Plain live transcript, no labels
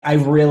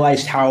I've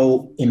realized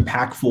how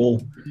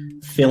impactful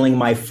filling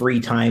my free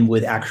time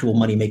with actual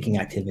money-making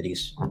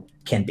activities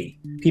can be.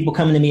 People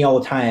come to me all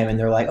the time and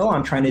they're like, oh,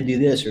 I'm trying to do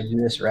this or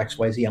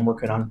XYZ. I'm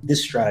working on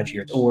this strategy,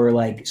 or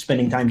like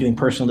spending time doing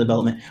personal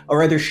development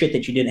or other shit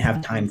that you didn't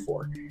have time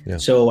for. Yeah.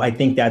 So I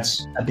think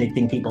that's a big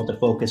thing people have to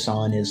focus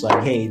on is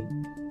like, hey,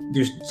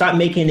 stop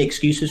making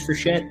excuses for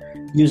shit.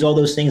 Use all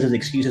those things as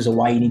excuses of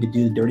why you need to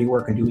do the dirty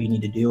work and do what you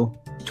need to do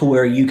to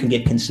where you can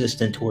get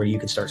consistent, to where you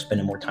can start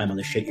spending more time on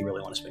the shit you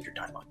really want to spend your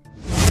time on.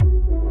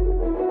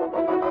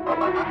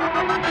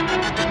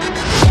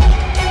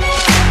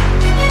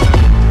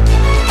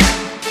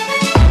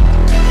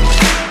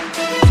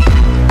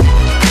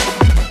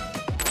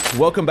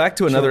 Welcome back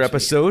to another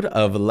episode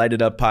of Light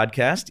It Up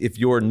Podcast. If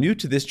you're new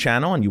to this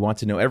channel and you want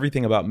to know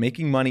everything about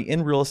making money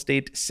in real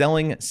estate,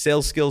 selling,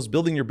 sales skills,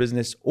 building your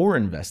business, or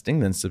investing,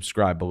 then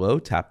subscribe below,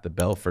 tap the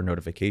bell for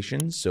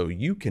notifications so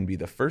you can be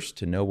the first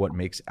to know what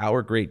makes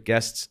our great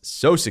guests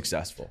so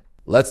successful.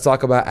 Let's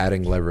talk about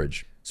adding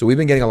leverage. So we've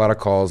been getting a lot of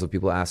calls of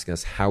people asking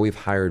us how we've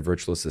hired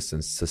virtual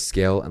assistants to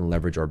scale and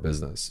leverage our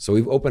business. So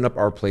we've opened up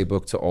our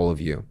playbook to all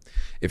of you.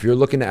 If you're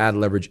looking to add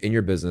leverage in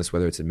your business,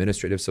 whether it's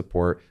administrative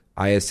support,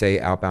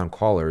 ISA, outbound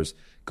callers,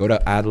 go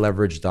to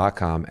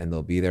addleverage.com and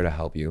they'll be there to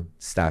help you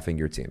staffing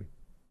your team.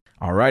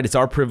 All right, it's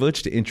our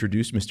privilege to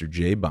introduce Mr.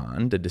 Jay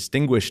Bond, a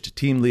distinguished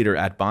team leader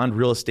at Bond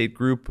Real Estate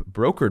Group,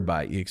 brokered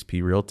by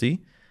eXp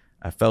Realty,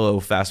 a fellow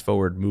Fast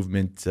Forward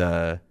Movement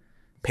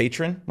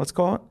patron, let's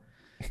call it.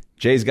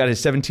 Jay's got his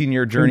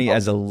 17-year journey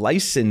as a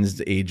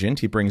licensed agent.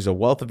 He brings a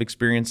wealth of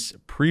experience,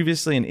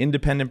 previously an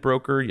independent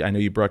broker. I know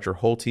you brought your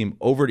whole team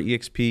over to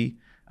eXp,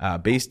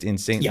 based in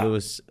St.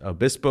 Louis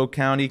Obispo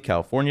County,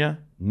 California,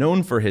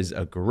 known for his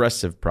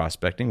aggressive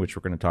prospecting, which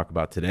we're going to talk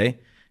about today.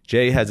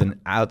 Jay has an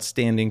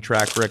outstanding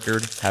track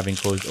record, having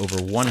closed over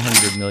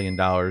 $100 million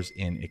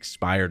in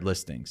expired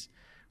listings.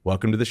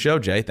 Welcome to the show,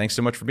 Jay. Thanks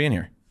so much for being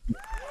here.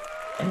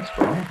 Thanks,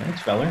 bro.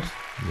 Thanks, fellas.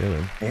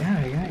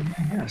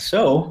 Yeah.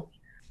 So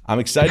I'm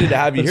excited to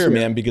have you here,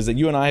 man, because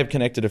you and I have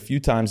connected a few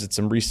times at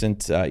some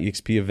recent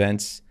eXp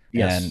events.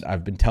 Yes. And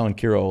I've been telling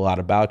Kiro a lot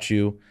about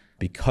you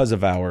because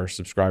of our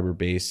subscriber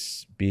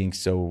base being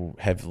so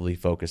heavily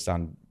focused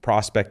on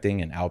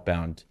prospecting and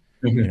outbound,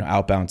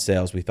 outbound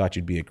sales. We thought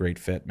you'd be a great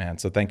fit, man.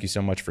 So thank you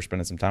so much for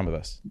spending some time with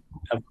us.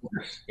 Of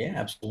course. Yeah,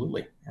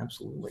 absolutely.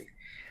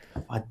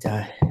 But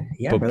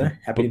brother,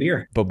 happy to be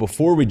here. But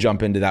before we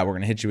jump into that, we're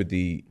going to hit you with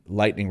the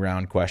lightning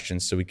round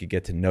questions so we could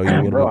get to know you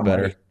a little bit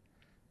better.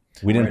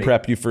 We didn't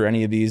prep you for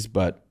any of these,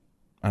 but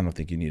I don't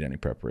think you need any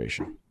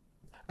preparation.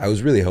 I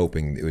was really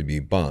hoping it would be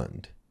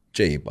Bond,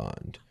 Jay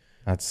Bond.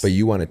 But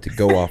you wanted to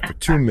go off for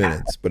 2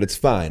 minutes, but it's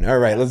fine. All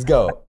right, let's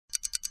go.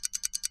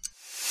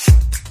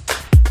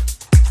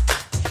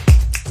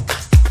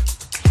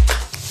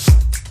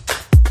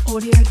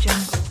 Audio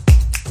Jungle.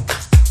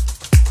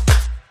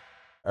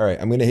 All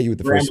right, I'm going to hit you with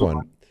the first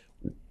one.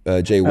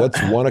 Jay,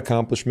 what's one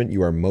accomplishment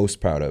you are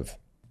most proud of?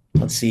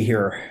 Let's see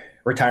here.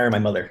 Retire my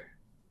mother.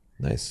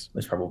 Nice.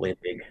 Was probably a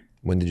big.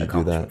 When did you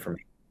do that? For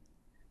me.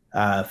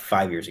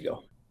 5 years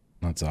ago.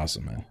 That's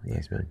awesome, man.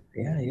 Nice, man.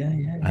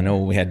 Yeah. I know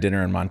when we had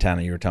dinner in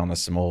Montana, you were telling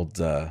us some old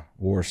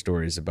war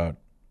stories about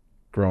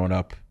growing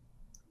up.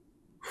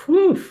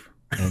 Whew.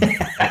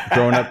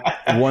 Growing up,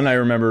 one I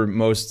remember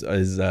most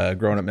is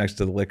growing up next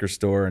to the liquor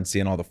store and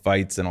seeing all the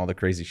fights and all the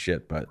crazy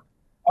shit. But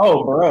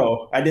oh,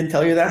 bro, I didn't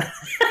tell you that.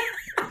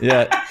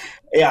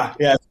 Yeah.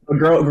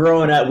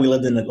 Growing up, we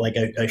lived in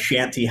a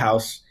shanty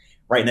house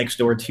right next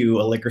door to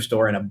a liquor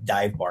store and a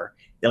dive bar.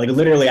 Like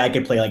literally, I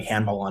could play like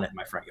handball on it in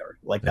my front yard.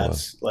 Like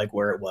that's like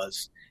where it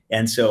was.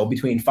 And so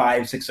between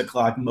 5, 6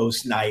 o'clock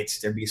most nights,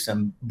 there'd be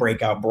some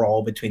breakout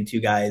brawl between two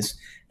guys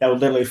that would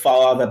literally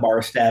fall out of the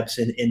bar steps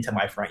and into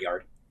my front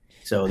yard.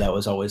 So that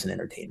was always an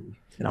entertaining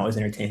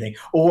thing.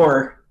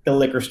 Or the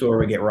liquor store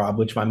would get robbed,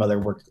 which my mother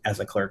worked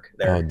as a clerk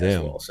there as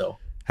well. So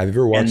have you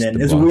ever watched? And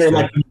then it's weird,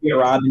 like you get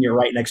robbed and you're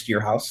right next to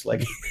your house,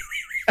 like.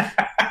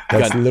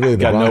 That's literally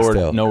the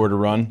Bronx nowhere to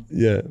run.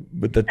 Yeah,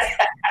 but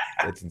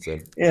that's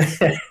insane.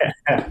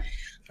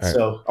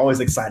 So always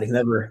exciting,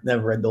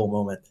 never a dull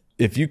moment.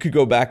 If you could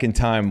go back in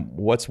time,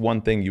 what's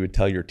one thing you would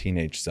tell your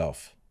teenage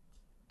self?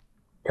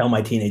 Tell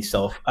my teenage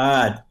self,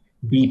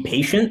 be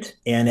patient,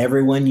 and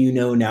everyone you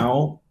know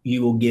now,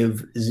 you will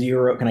give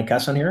zero. Can I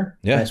cuss on here?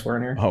 Yeah. Can I swear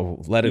on here?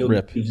 Oh, let it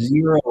rip. Give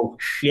zero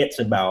shits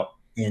about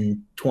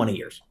in 20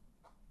 years,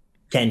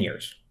 10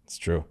 years. It's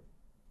true.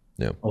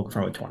 Yeah.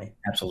 From 20.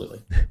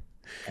 Absolutely.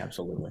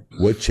 Absolutely.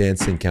 What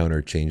chance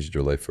encounter changed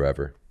your life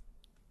forever?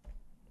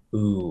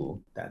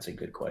 Ooh, that's a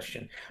good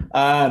question.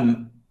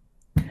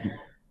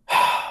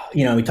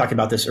 We talked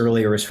about this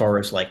earlier as far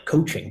as like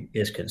coaching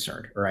is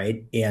concerned,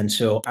 right? And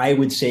so I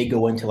would say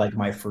go into like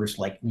my first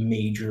like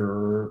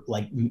major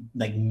like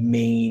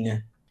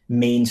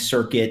main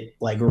circuit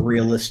like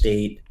real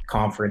estate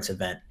conference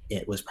event.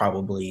 It was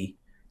probably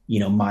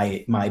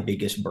my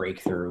biggest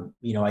breakthrough.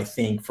 I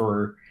think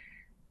for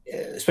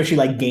especially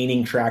like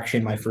gaining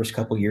traction my first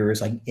couple of years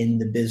like in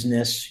the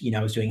business.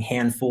 I was doing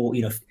handful,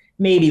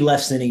 maybe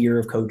less than a year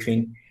of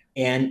coaching,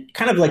 and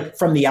kind of like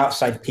from the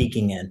outside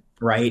peeking in.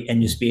 right?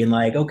 And just being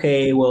like,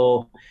 okay,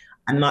 well,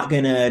 I'm not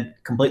going to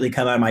completely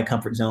come out of my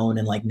comfort zone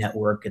and like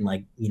network and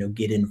like,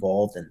 get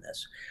involved in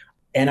this.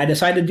 And I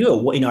decided to do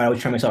it. I was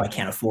trying myself, I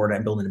can't afford it.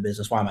 I'm building a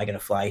business. Why am I going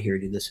to fly here,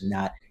 do this and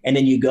that? And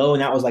then you go,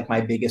 and that was like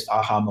my biggest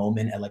aha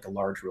moment at like a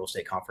large real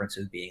estate conference,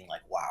 of being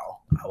like,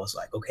 wow. I was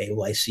like, okay,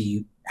 well, I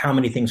see how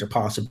many things are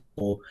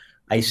possible.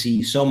 I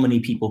see so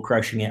many people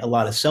crushing it, a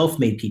lot of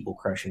self-made people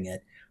crushing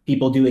it,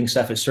 people doing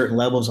stuff at certain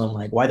levels. I'm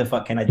like, why the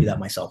fuck can't I do that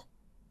myself?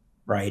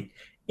 Right.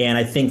 And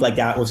I think like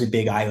that was a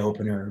big eye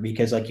opener,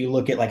 because like you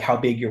look at like how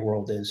big your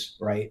world is,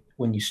 right?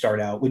 When you start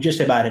out with just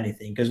about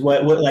anything, because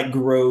what like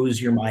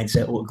grows your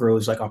mindset, what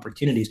grows like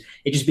opportunities,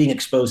 it's just being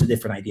exposed to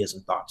different ideas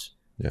and thoughts.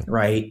 Yeah.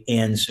 Right.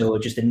 And so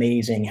it's just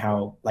amazing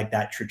how like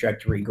that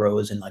trajectory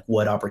grows and like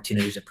what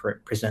opportunities it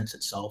presents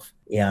itself,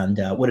 and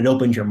what it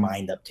opens your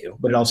mind up to.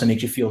 But it also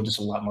makes you feel just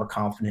a lot more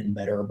confident and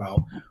better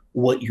about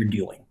what you're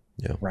doing.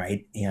 Yeah.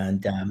 Right.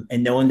 And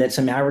knowing that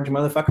some average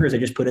motherfuckers that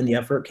just put in the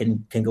effort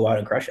can go out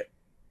and crush it.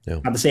 Yeah.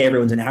 Not to say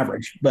everyone's an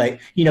average, but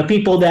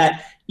people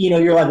that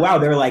you're like, wow,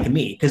 they're like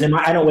me. Because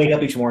I don't wake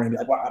up each morning and be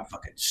like, wow, I'm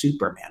fucking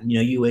Superman.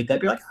 You wake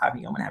up, you're like, I'm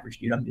an average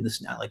dude. I'm doing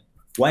this now. Like,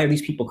 why are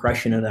these people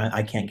crushing it?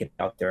 I can't get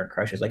out there and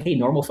crush it. It's like, hey,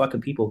 normal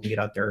fucking people can get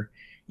out there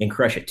and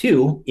crush it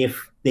too,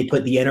 if they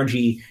put the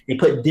energy, they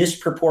put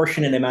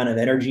disproportionate amount of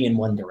energy in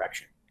one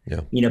direction.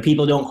 Yeah.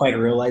 People don't quite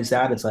realize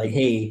that. It's like,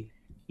 hey,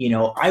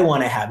 I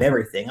want to have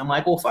everything. I'm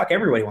like, well, fuck,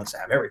 everybody wants to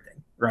have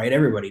everything, right?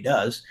 Everybody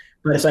does.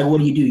 But it's like, what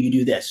do? You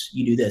do this,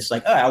 you do this.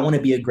 Like, oh, I want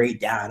to be a great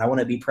dad. I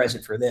want to be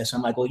present for this.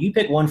 I'm like, well, you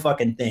pick one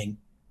fucking thing,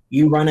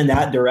 you run in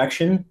that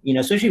direction,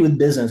 especially with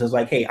business. It's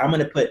like, hey, I'm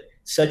going to put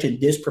such a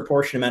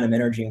disproportionate amount of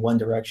energy in one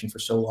direction for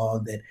so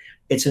long that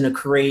it's going to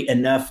create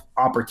enough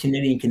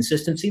opportunity and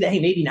consistency that, hey,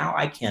 maybe now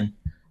I can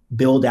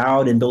build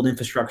out and build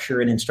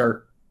infrastructure and then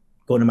start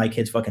going to my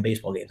kids' fucking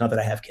baseball games. Not that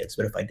I have kids,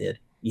 but if I did,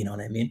 you know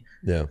what I mean?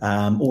 Yeah.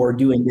 Or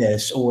doing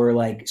this, or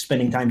like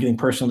spending time doing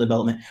personal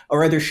development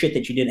or other shit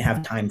that you didn't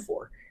have time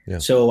for. Yeah.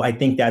 So I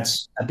think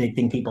that's a big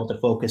thing people have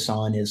to focus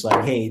on, is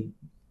like, hey,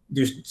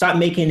 stop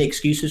making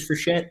excuses for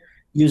shit.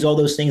 Use all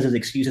those things as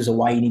excuses of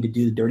why you need to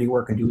do the dirty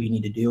work and do what you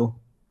need to do,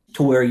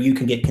 to where you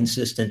can get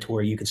consistent, to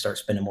where you can start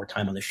spending more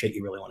time on the shit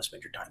you really want to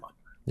spend your time on.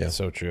 Yeah,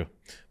 so true.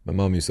 My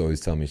mom used to always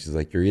tell me, she's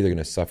like, you're either going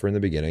to suffer in the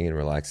beginning and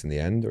relax in the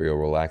end, or you'll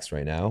relax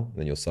right now and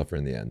then you'll suffer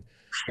in the end.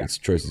 It's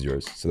choice is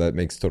yours. So that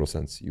makes total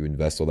sense. You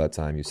invest all that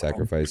time, you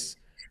sacrifice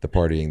the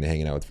partying, the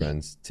hanging out with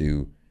friends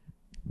to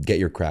get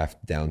your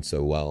craft down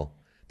so well.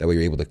 That way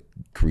you're able to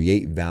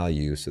create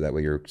value, so that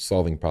way you're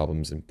solving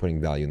problems and putting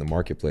value in the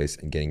marketplace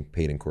and getting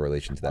paid in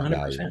correlation to that 100%.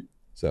 Value.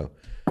 So,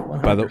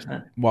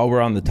 while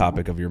we're on the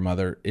topic of your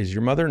mother, is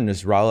your mother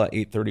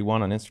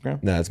Nasrallah831 on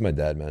Instagram? No, that's my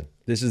dad, man.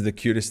 This is the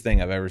cutest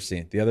thing I've ever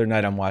seen. The other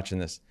night I'm watching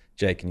this.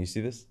 Jay, can you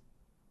see this?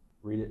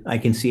 Read it. I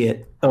can see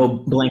it. Oh,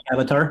 blank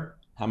avatar.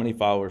 How many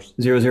followers?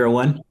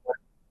 001.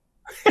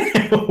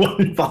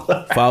 One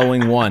follower.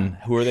 Following one.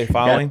 Who are they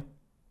following?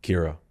 Yeah.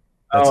 Kiro.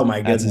 Oh my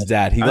goodness. That's his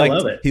dad.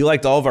 He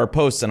liked all of our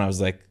posts, and I was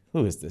like,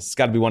 who is this? It's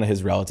got to be one of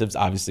his relatives,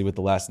 obviously with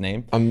the last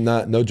name. I'm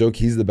not, no joke.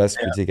 He's the best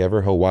critique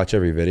ever. He'll watch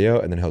every video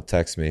and then he'll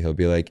text me. He'll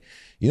be like,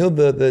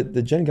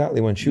 the Jen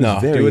Gottlieb one, she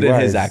was very do it in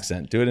wise. his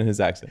accent. Do it in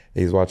his accent.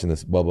 He's watching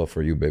this, Bubba,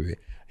 for you, baby.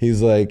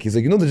 He's like,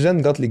 the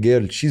Jen Gottlieb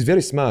girl, she's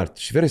very smart.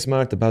 She's very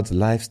smart about the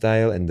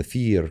lifestyle and the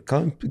fear.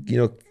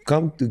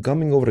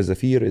 Coming over as a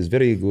fear is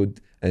very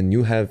good. And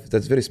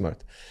that's very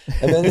smart.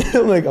 And then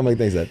I'm like,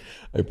 thanks, Dad.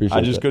 I appreciate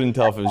it. I just couldn't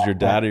tell if it was your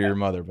dad or your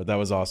mother, but that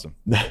was awesome.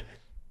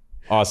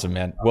 Awesome,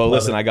 man. Well,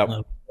 listen, I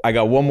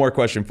got one more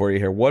question for you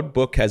here. What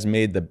book has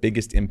made the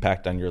biggest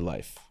impact on your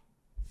life?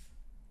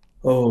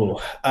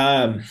 Oh,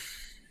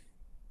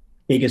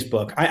 biggest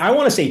book. I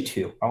want to say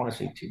two. I want to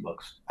say two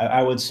books.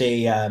 I would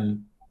say,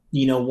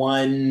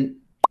 one,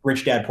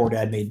 Rich Dad, Poor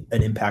Dad made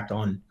an impact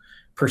on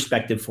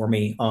perspective for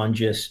me on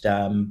just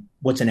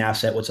what's an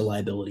asset, what's a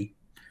liability.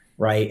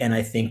 Right. And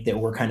I think that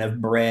we're kind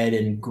of bred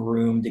and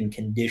groomed and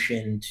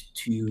conditioned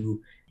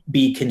to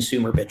be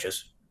consumer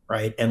bitches.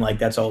 Right. And like,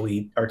 that's all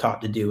we are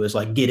taught to do is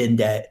like get in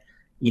debt,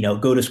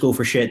 go to school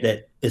for shit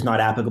that is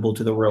not applicable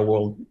to the real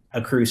world,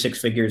 accrue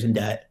 6 figures in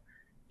debt,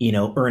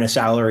 earn a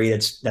salary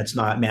that's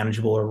not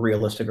manageable or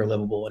realistic or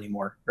livable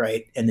anymore.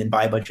 Right. And then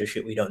buy a bunch of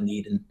shit we don't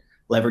need and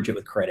leverage it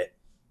with credit.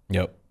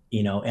 Yep.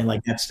 And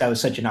like that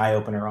was such an eye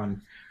opener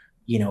on,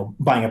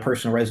 buying a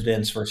personal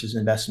residence versus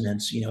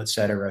investments, et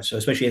cetera. So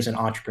especially as an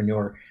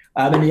entrepreneur.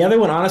 And the other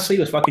one, honestly,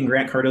 was fucking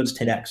Grant Cardone's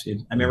TEDx,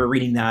 dude. I remember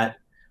reading that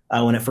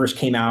when it first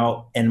came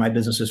out and my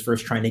business was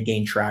first trying to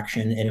gain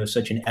traction. And it was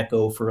such an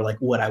echo for like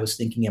what I was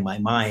thinking in my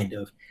mind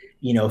of,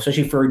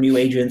 especially for new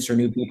agents or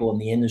new people in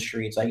the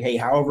industry. It's like, hey,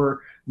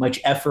 however much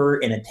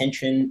effort and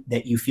attention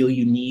that you feel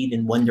you need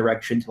in one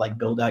direction to like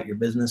build out your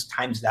business,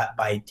 times that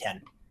by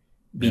 10,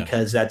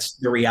 because that's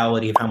the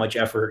reality of how much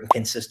effort and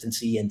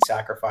consistency and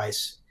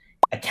sacrifice,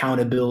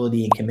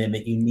 accountability and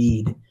commitment you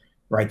need,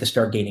 right, to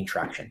start gaining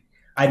traction.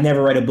 I've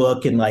never read a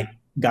book and like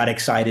got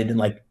excited and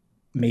like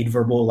made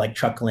verbal like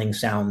chuckling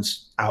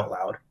sounds out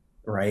loud,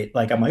 right?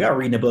 Like I'm like, oh,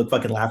 reading a book,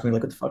 fucking laughing,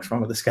 like what the fuck's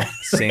wrong with this guy?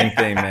 Same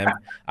thing, man.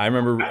 I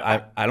remember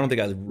I don't think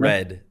I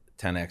read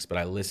 10X, but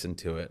I listened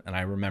to it and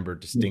I remember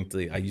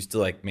distinctly, I used to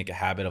like make a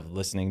habit of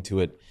listening to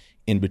it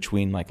in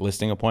between like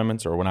listing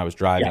appointments or when I was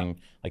driving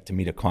like to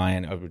meet a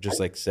client. I would just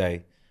like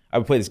say, I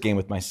would play this game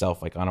with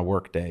myself like on a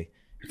work day.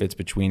 If it's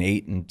between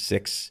 8 and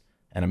 6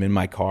 and I'm in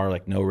my car,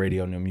 like no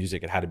radio, no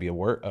music, it had to be a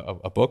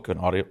book, an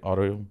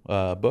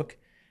audio book.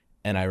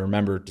 And I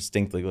remember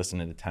distinctly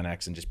listening to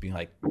 10X and just being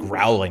like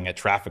growling at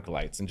traffic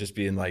lights and just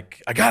being like,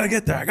 I gotta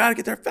get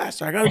there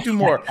faster. I gotta do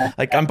more.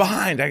 Like I'm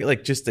behind.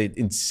 Like just the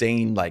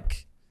insane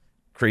like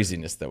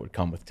craziness that would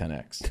come with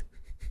 10X.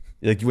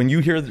 Like when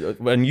you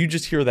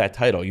just hear that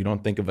title, you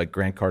don't think of like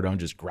Grant Cardone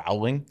just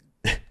growling.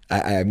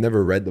 I've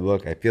never read the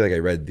book. I feel like I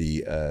read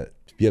the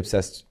Be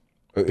Obsessed,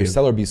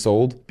 Sell or Be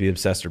Sold. Be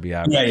Obsessed or Be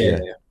Average. Yeah.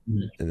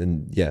 And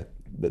then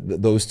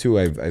those two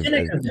I've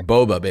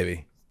Boba,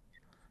 baby.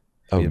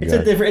 Oh, it's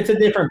a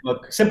different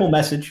book. Simple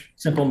message,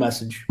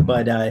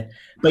 but yeah,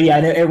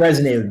 it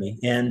resonated with me,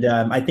 and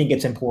I think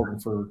it's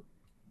important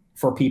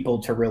for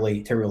people to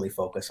really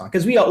focus on,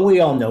 because we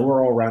all know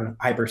we're all around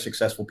hyper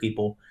successful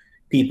people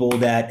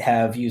that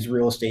have used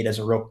real estate as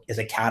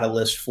a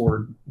catalyst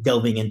for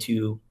delving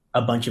into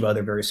a bunch of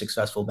other very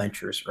successful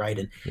ventures, right?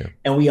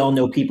 And we all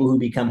know people who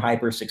become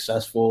hyper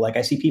successful. Like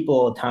I see people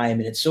all the time,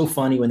 and it's so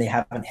funny when they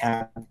haven't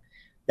had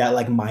that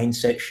like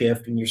mindset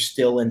shift, and you're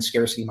still in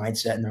scarcity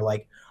mindset, and they're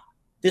like,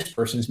 this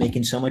person's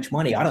making so much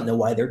money, I don't know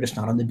why they're just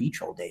not on the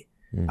beach all day.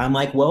 I'm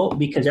like, well,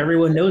 because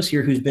everyone knows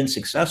here who's been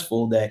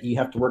successful that you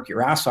have to work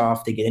your ass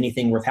off to get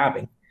anything worth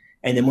having.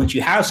 And then once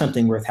you have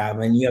something worth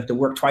having, you have to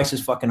work twice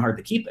as fucking hard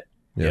to keep it.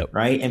 Yep.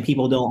 Right. And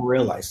people don't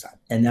realize that.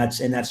 And that's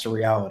the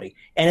reality.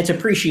 And it's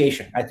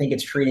appreciation. I think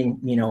it's treating,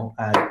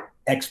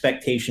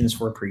 expectations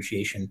for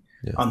appreciation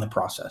on the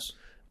process.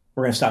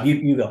 We're going to stop.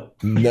 You go.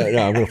 No,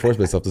 I'm going to force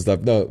myself to stop.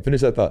 No,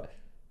 finish that thought.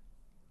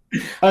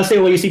 I'll say,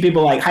 well, you see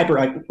people like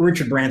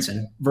Richard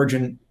Branson,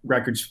 Virgin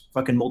Records,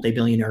 fucking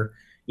multi-billionaire.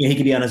 He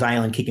could be on his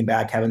island kicking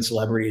back, having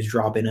celebrities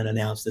drop in and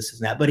announce this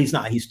and that, but he's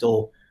not. He's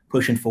still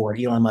pushing forward.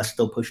 Elon Musk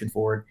still pushing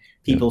forward.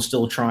 People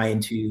still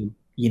trying to,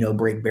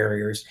 break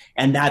barriers,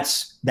 and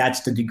that's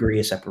the degree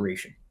of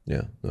separation.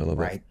 Yeah, I love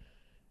that.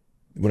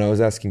 When I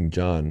was asking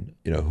John,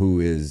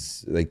 who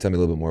is like, tell me a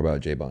little bit more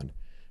about Jay Bond,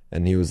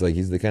 and he was like,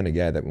 he's the kind of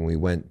guy that when we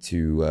went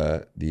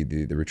to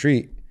the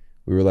retreat,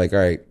 we were like, all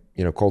right.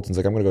 Colton's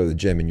like, I'm going to go to the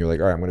gym. And you're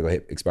like, all right, I'm going to go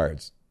hit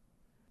expireds.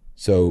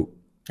 So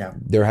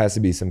there has to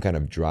be some kind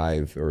of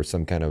drive or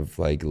some kind of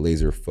like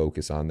laser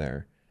focus on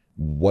there.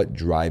 What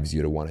drives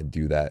you to want to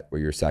do that, where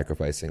you're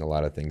sacrificing a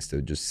lot of things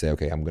to just say,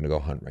 okay, I'm going to go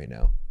hunt right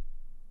now?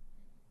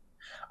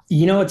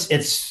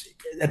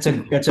 That's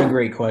a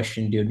great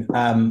question, dude.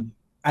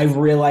 I've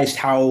realized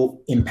how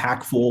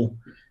impactful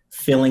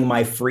filling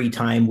my free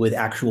time with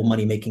actual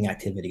money-making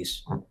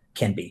activities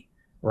can be.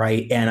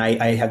 Right. And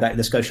I have that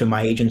discussion with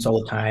my agents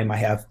all the time. I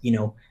have,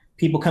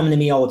 people coming to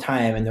me all the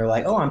time and they're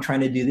like, oh, I'm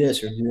trying to do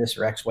this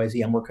or X, Y,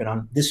 Z. I'm working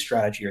on this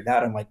strategy or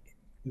that. I'm like,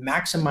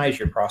 maximize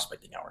your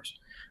prospecting hours.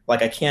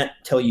 Like, I can't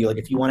tell you, like,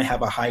 if you want to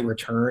have a high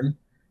return,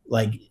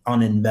 like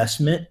on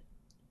investment,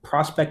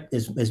 prospect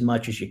as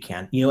much as you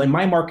can. In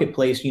my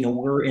marketplace,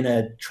 we're in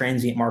a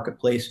transient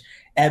marketplace.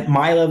 At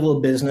my level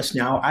of business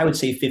now, I would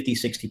say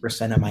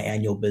 50-60% of my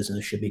annual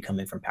business should be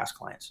coming from past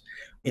clients.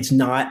 It's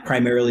not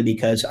primarily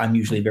because I'm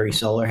usually very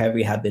seller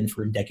heavy, have been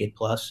for a decade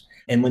plus.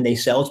 And when they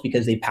sell, it's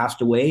because they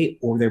passed away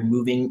or they're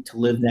moving to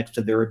live next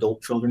to their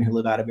adult children who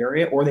live out of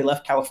area, or they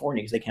left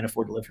California because they can't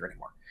afford to live here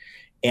anymore.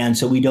 And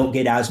so we don't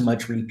get as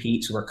much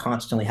repeat. So we're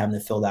constantly having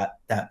to fill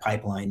that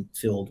pipeline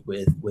filled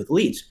with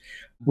leads,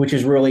 which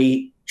has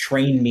really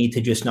trained me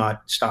to just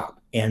not stop.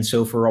 And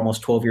so for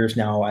almost 12 years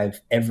now,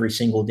 every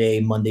single day,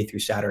 Monday through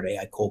Saturday,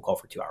 I cold call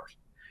for 2 hours.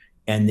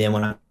 And then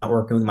when I'm not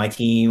working with my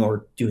team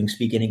or doing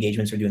speaking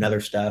engagements or doing other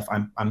stuff,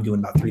 I'm doing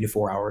about 3 to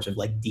 4 hours of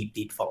like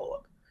deep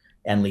follow-up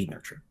and lead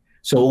nurture.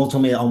 So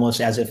ultimately, almost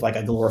as if like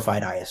a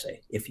glorified ISA,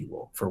 if you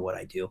will, for what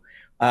I do.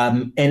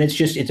 And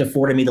it's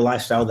afforded me the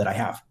lifestyle that I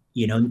have,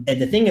 and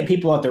the thing that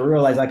people have to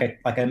realize, like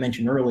I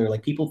mentioned earlier,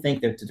 like people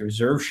think that to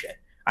deserve shit.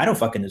 I don't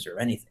fucking deserve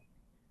anything.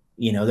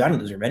 I don't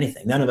deserve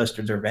anything. None of us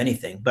deserve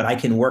anything, but I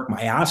can work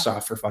my ass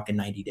off for fucking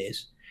 90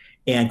 days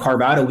and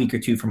carve out a week or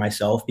two for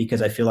myself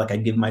because I feel like I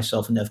give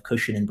myself enough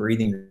cushion and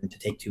breathing room to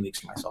take 2 weeks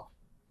for myself.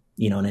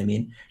 You know what I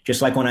mean?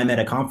 Just like when I'm at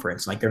a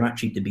conference, like they're not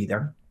cheap to be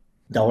there.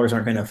 Dollars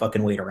aren't going to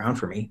fucking wait around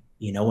for me.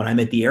 When I'm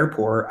at the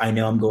airport, I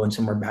know I'm going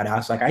somewhere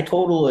badass. Like I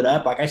total it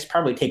up. Like I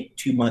probably take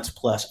 2 months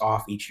plus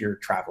off each year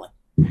traveling.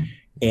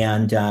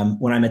 And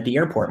when I'm at the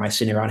airport, am I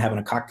sitting around having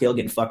a cocktail,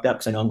 getting fucked up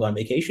because I know I'm going on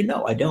vacation?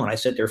 No, I don't. I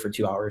sit there for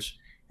 2 hours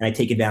and I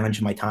take advantage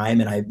of my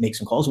time and I make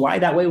some calls. Why?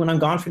 That way, when I'm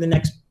gone for the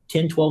next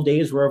 10, 12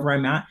 days, wherever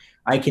I'm at,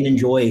 I can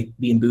enjoy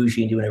being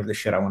bougie and doing whatever the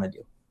shit I want to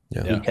do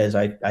because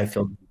I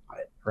feel good about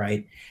it.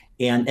 Right.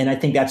 And I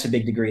think that's a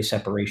big degree of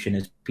separation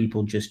is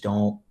people just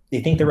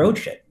they think they're owed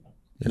shit.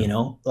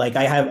 Like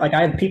I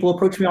have people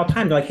approach me all the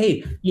time. They're like,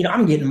 hey,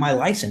 I'm getting my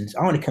license.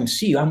 I want to come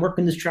see you. I'm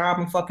working this job.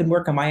 I'm fucking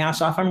working my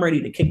ass off. I'm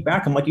ready to kick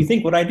back. I'm like, you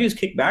think what I do is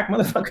kick back,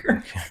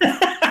 motherfucker?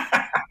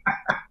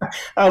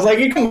 I was like,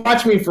 you can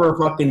watch me for a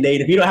fucking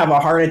date. If you don't have a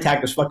heart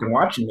attack just fucking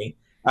watching me.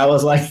 I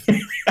was like,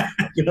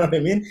 You know what I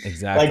mean?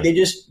 Exactly.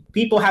 Like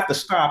people have to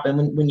stop.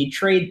 And when you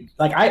trade,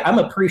 like I'm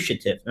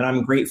appreciative and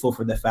I'm grateful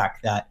for the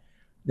fact that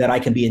I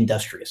can be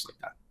industrious like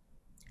that.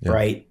 Yeah.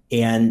 Right.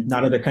 And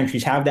not other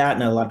countries have that.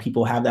 And a lot of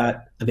people have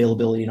that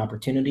availability and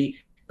opportunity,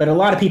 but a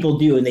lot of people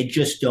do, and they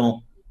just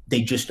don't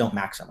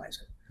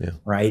maximize it. Yeah.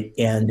 Right.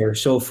 And they're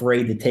so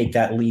afraid to take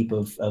that leap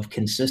of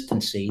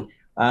consistency.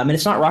 And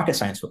it's not rocket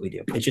science what we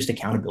do. It's just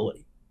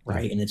accountability.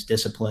 Right. And it's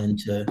discipline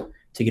to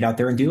get out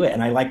there and do it.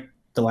 And I like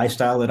the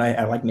lifestyle that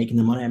I like making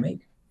the money I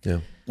make. Yeah.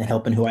 And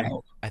helping who I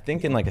help. I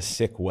think in like a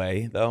sick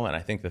way though, and I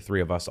think the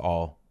three of us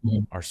all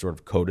are sort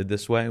of coded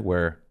this way,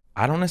 where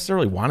I don't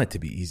necessarily want it to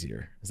be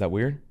easier. Is that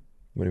weird?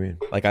 What do you mean?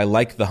 Like I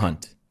like the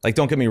hunt. Like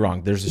don't get me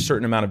wrong, there's a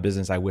certain amount of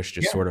business I wish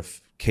just sort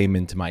of came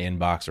into my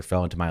inbox or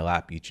fell into my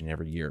lap each and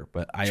every year.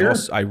 But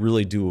I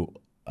really do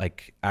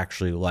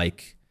actually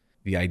like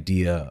the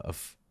idea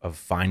of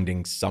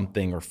finding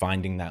something or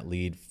finding that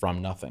lead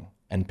from nothing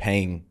and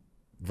paying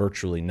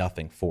virtually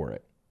nothing for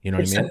it. You know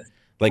what I mean?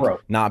 Like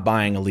not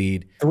buying a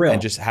lead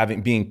and just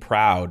being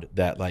proud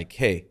that like,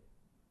 hey,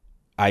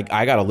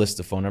 I got a list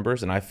of phone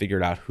numbers and I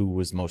figured out who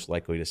was most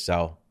likely to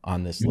sell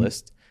on this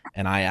list.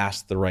 And I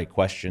asked the right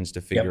questions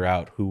to figure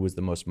out who was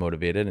the most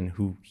motivated and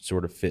who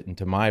sort of fit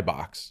into my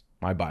box,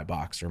 my buy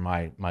box or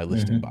my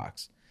listing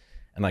box.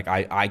 And like,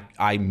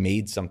 I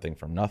made something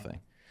from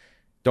nothing.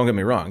 Don't get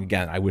me wrong.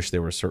 Again, I wish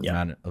there were a certain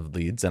amount of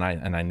leads, and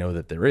I know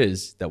that there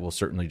is, that will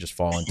certainly just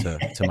fall into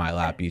my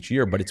lap each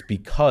year. But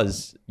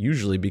it's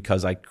usually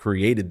because I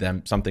created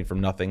something from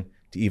nothing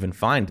to even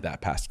find that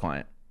past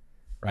client,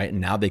 right?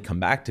 And now they come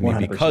back to me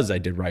 100%. Because I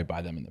did right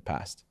by them in the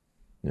past.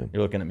 Yeah.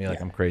 You're looking at me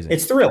like I'm crazy.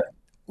 It's thrilling.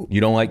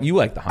 You like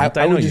the hunt.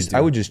 I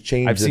would just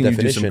change the definition. I've seen you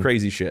do some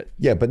crazy shit.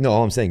 Yeah, but no,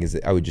 all I'm saying is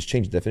that I would just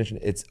change the definition.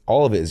 It's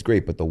all of it is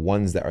great, but the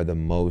ones that are the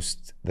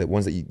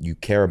ones that you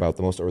care about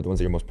the most, or the ones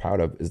that you're most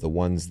proud of, is the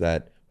ones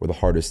that were the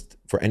hardest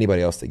for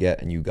anybody else to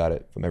get, and you got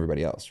it from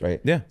everybody else,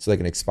 right? Yeah. So like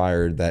an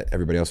expired that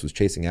everybody else was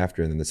chasing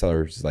after, and then the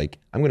seller is like,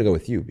 I'm going to go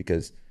with you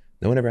because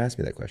no one ever asked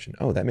me that question.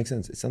 Oh, that makes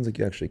sense. It sounds like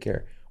you actually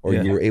care. Or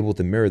you were able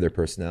to mirror their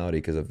personality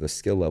because of the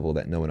skill level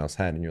that no one else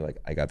had, and you're like,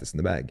 I got this in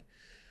the bag.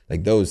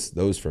 Like those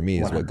for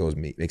me is what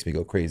makes me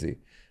go crazy. And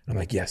I'm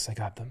like, yes, I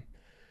got them.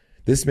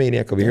 This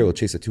maniac over here will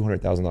chase a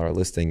 $200,000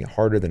 listing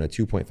harder than a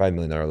 $2.5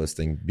 million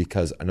listing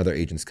because another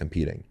agent's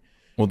competing.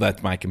 Well,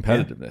 that's my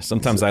competitiveness. Yeah.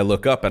 Sometimes I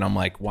look up and I'm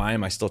like, why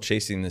am I still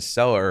chasing this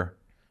seller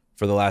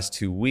for the last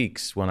 2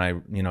 weeks when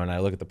and I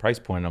look at the price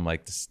point and I'm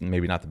like, this is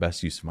maybe not the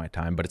best use of my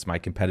time, but it's my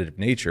competitive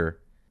nature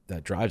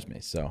that drives me.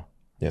 So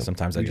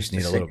sometimes I just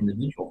need a little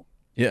individual.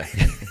 Yeah,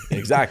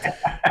 exactly.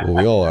 Well,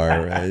 we all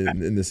are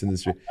in this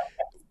industry.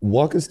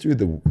 Walk us through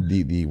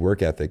the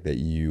work ethic that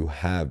you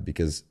have,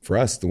 because for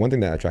us, the one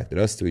thing that attracted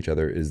us to each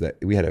other is that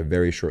we had a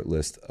very short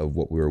list of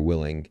what we were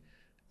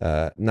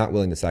not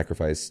willing to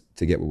sacrifice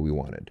to get what we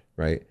wanted,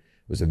 right? It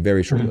was a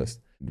very short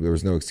list. There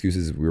was no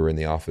excuses. We were in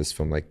the office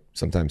from like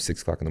sometimes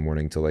 6 o'clock in the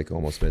morning till like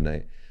almost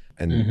midnight.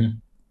 And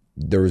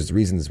there was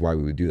reasons why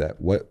we would do that.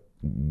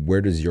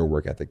 Where does your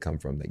work ethic come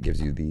from that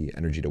gives you the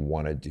energy to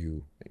want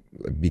to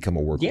become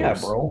a workhorse? Yeah,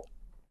 bro.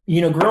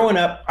 Growing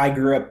up, I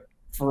grew up,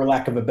 for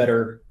lack of a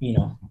better,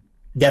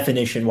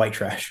 definition, white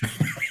trash.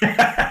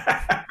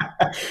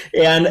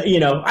 And,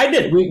 I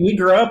did. We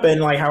grew up, and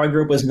like how I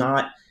grew up was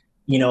not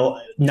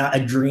a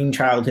dream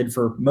childhood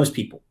for most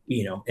people,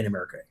 in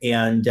America.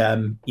 And,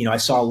 I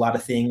saw a lot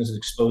of things, was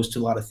exposed to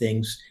a lot of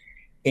things,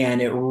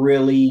 and it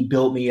really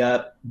built me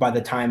up by the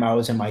time I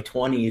was in my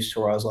 20s,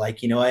 where I was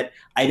like, you know what,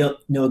 I don't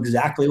know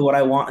exactly what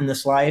I want in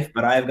this life,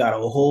 but I've got a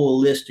whole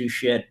list of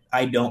shit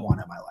I don't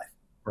want in my life.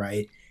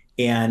 Right.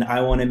 And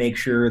I want to make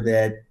sure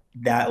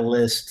that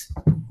list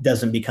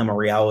doesn't become a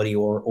reality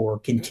or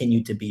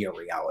continue to be a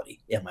reality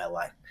in my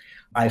life.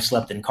 I've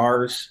slept in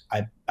cars.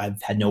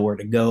 I've had nowhere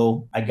to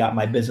go. I got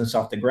my business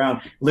off the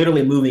ground,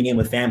 literally moving in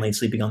with family and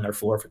sleeping on their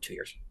floor for 2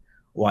 years.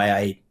 Why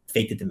I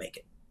faked it to make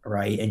it,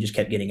 right? And just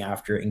kept getting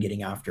after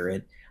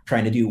it,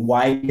 trying to do.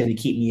 Why did it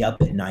keep me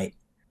up at night,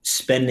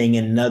 spending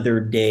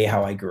another day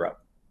how I grew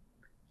up?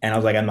 And I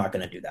was like, I'm not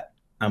going to do that.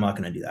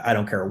 I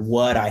don't care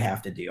what I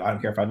have to do. I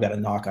don't care if I've got to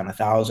knock on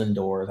 1,000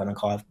 doors. I don't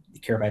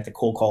care if I have to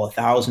cold call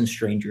 1,000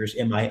 strangers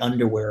in my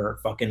underwear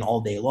fucking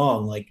all day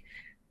long. Like,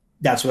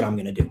 that's what I'm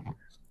going to do.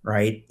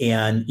 Right.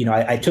 And,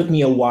 it took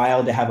me a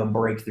while to have a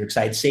breakthrough because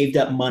I had saved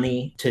up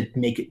money to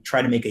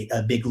try to make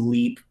a big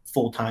leap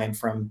full time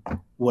from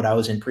what I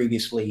was in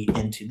previously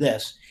into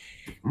this.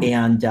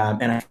 And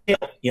I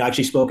failed. I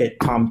actually spoke at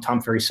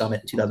Tom Ferry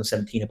Summit in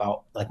 2017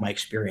 about like my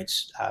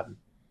experience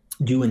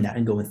doing that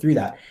and going through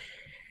that.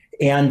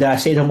 And I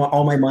saved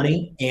all my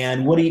money.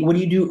 And what do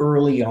you do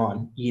early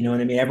on? You know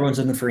what I mean? Everyone's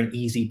looking for an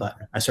easy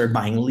button. I started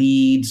buying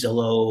leads,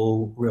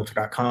 Zillow,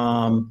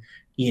 Realtor.com,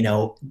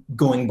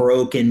 going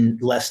broke in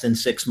less than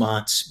 6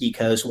 months.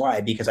 Because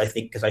why? Because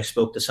I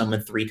spoke to someone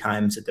 3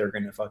 times that they're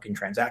going to fucking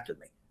transact with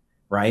me.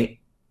 Right.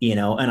 And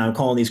I'm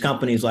calling these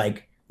companies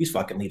like, these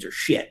fucking leads are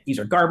shit. These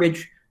are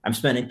garbage. I'm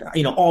spending,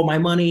 all my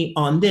money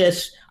on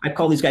this. I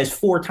call these guys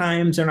 4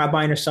 times. They're not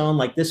buying or selling.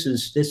 Like this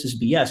is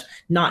BS.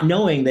 Not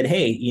knowing that,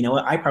 hey,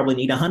 I probably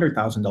need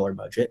 $100,000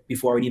 budget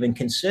before I'd even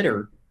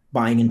consider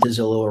buying into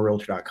Zillow or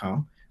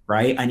Realtor.com,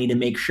 right? I need to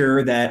make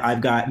sure that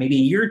I've got maybe a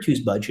year or two's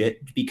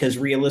budget, because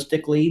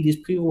realistically, these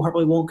people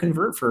probably won't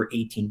convert for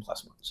 18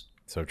 plus months.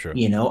 So true.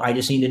 I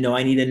just need to know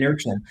I need to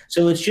nurture them.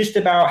 So it's just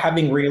about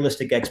having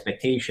realistic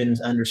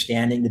expectations,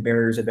 understanding the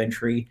barriers of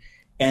entry,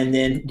 and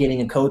then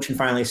getting a coach and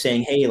finally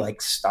saying, hey,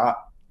 like,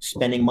 stop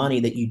spending money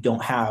that you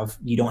don't have.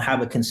 You don't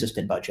have a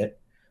consistent budget,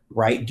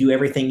 right? Do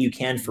everything you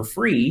can for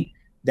free.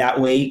 That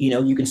way,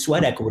 you can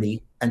sweat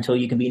equity until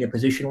you can be in a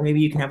position where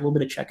maybe you can have a little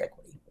bit of check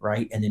equity,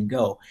 right? And then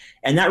go.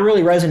 And that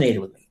really resonated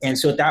with me. And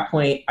so at that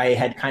point, I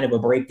had kind of a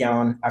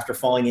breakdown after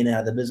falling in and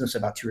out of the business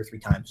about 2 or 3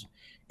 times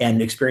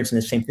and experiencing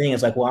the same thing.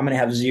 It's like, well, I'm going to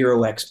have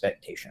zero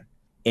expectation.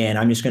 And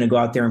I'm just going to go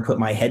out there and put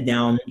my head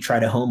down, try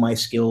to hone my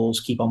skills,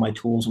 keep all my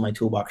tools in my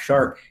toolbox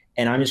sharp.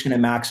 And I'm just going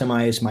to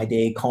maximize my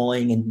day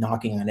calling and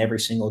knocking on every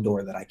single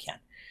door that I can,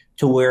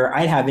 to where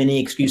I'd have any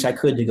excuse I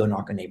could to go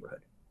knock a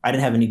neighborhood. I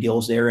didn't have any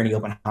deals there, any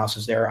open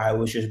houses there. I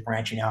was just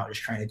branching out,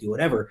 just trying to do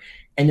whatever.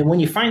 And then when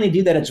you finally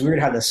do that, it's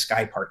weird how the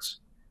sky parts,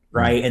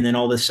 right? And then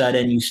all of a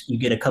sudden you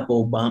get a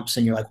couple of bumps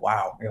and you're like,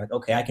 wow. You're like,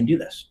 okay, I can do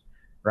this,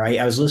 right?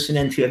 I was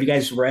listening to, have you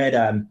guys read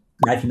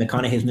Matthew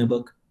McConaughey's new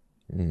book?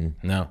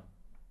 No.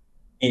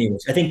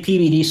 Anyways, I think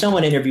PBD,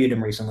 someone interviewed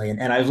him recently,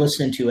 and I was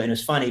listening to it, and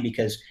it's funny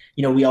because,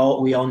 we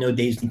all know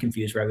Dazed and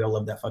Confused, right? We all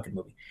love that fucking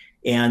movie.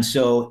 And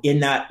so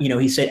in that,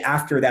 he said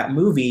after that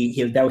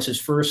movie, that was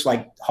his first,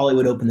 like,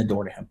 Hollywood opened the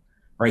door to him,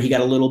 right? He got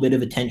a little bit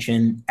of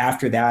attention.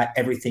 After that,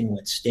 everything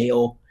went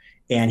stale,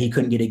 and he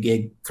couldn't get a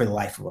gig for the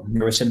life of him.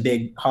 There was some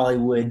big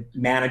Hollywood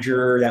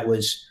manager that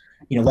was,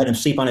 let him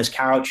sleep on his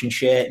couch and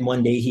shit. And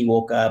one day he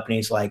woke up and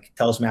he's like,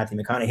 tells Matthew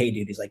McConaughey, hey,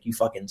 dude, he's like, you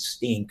fucking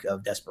stink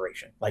of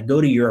desperation. Like, go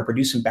to Europe or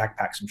do some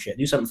backpack, some shit.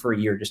 Do something for a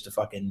year just to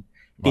fucking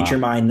get your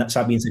mind,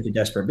 stop being such a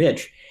desperate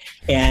bitch.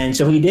 And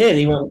so he did.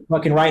 He went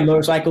fucking riding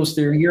motorcycles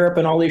through Europe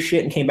and all this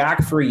shit and came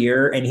back for a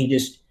year. And he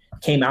just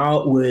came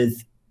out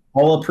with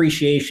all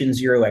appreciation,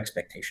 zero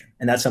expectation.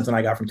 And that's something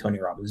I got from Tony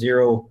Robbins.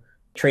 Zero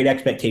trade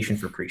expectation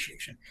for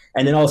appreciation.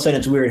 And then all of a sudden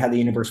it's weird how the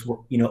universe,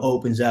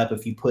 opens up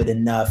if you put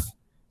enough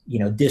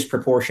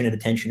disproportionate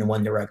attention in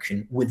one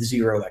direction with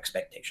zero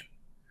expectation,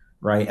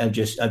 right? Of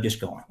just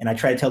going. And I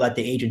try to tell that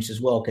to agents as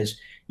well, because,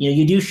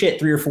 you do shit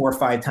 3 or 4 or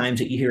 5 times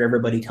that you hear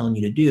everybody telling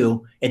you to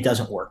do, it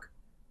doesn't work.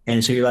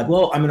 And so you're like,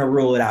 well, I'm going to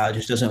rule it out. It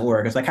just doesn't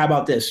work. It's like, how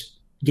about this?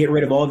 Get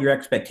rid of all of your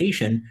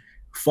expectation,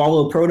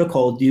 follow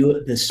protocol, do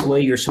it this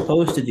way you're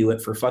supposed to do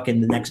it for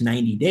fucking the next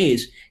 90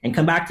 days, and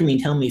come back to me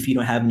and tell me if you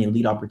don't have any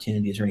lead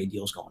opportunities or any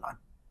deals going on.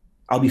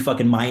 I'll be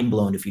fucking mind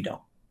blown if you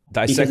don't.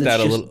 Dissect that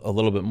a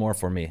little bit more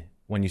for me.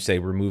 When you say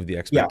remove the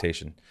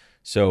expectation. Yeah.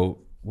 So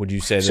would you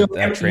say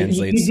that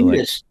translates to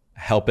like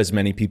help as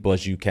many people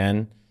as you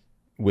can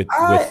with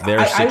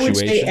their situation? I would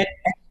say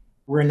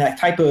we're in that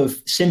type of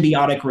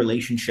symbiotic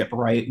relationship,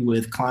 right?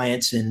 With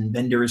clients and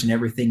vendors and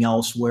everything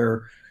else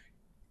where,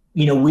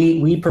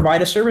 we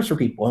provide a service for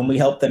people and we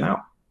help them out,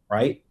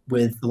 right?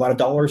 With a lot of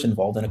dollars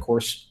involved. And of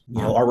course,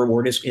 our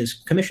reward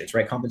is commissions,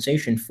 right?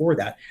 Compensation for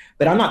that.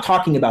 But I'm not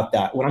talking about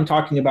that. What I'm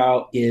talking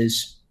about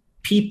is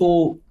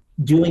people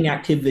doing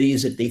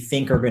activities that they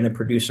think are going to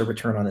produce a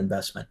return on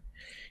investment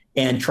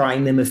and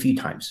trying them a few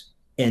times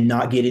and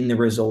not getting the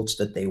results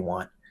that they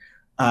want.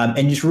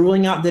 And just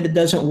ruling out that it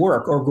doesn't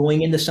work, or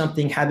going into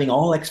something having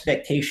all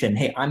expectation.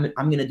 Hey, I'm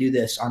going to do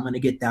this. I'm going to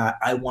get that.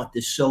 I want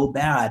this so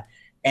bad.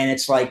 And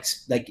it's like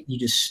you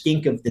just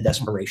stink of the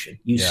desperation.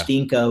 You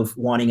stink of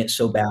wanting it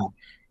so bad.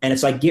 And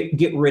it's like,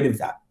 get rid of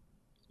that.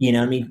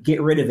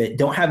 Get rid of it.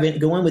 Don't have it.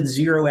 Go in with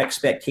zero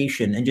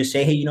expectation and just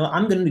say, hey,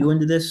 I'm going to go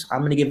into this. I'm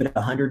going to give it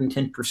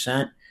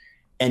 110%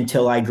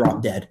 until I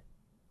drop dead,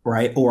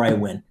 right? Or I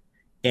win.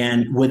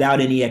 And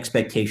without any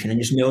expectation, and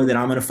just know that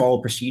I'm going to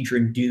follow procedure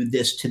and do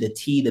this to the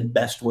T the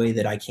best way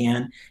that I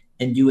can,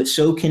 and do it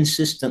so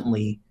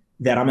consistently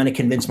that I'm going to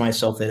convince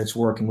myself that it's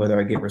working, whether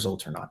I get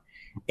results or not.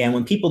 And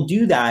when people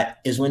do that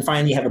is when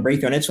finally you have a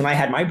breakthrough. And it's when I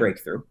had my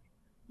breakthrough.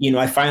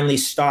 I finally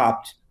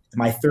stopped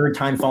my 3rd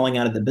time falling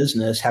out of the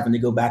business, having to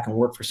go back and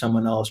work for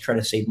someone else, try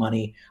to save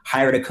money,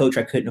 hired a coach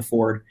I couldn't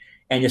afford,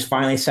 and just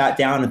finally sat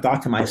down and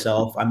thought to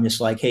myself, I'm just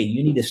like, hey,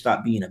 you need to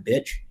stop being a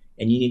bitch,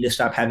 and you need to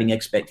stop having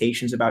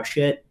expectations about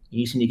shit.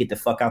 You just need to get the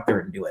fuck out there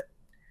and do it.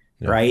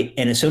 Yeah. Right.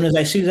 And as soon as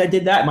I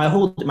did that, my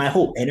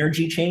whole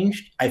energy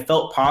changed. I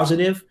felt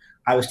positive.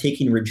 I was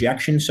taking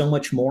rejection so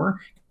much more,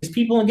 because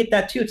people don't get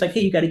that too. It's like,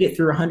 hey, you got to get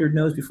through 100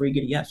 no's before you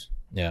get a yes.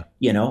 Yeah.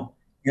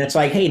 And it's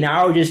like, hey,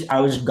 now I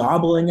was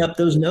gobbling up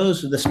those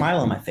no's with a smile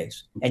on my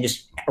face and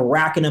just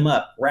racking them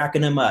up.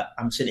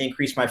 I'm saying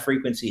increase my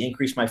frequency.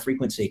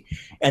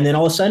 And then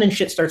all of a sudden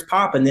shit starts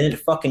popping. Then it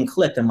fucking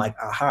clicked. I'm like,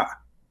 aha.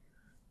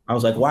 I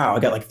was like, wow, I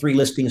got like 3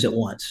 listings at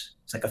once.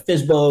 It's like a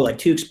FSBO, like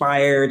 2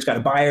 expired. It's got a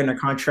buyer under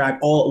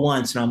contract all at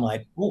once. And I'm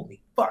like,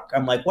 holy fuck.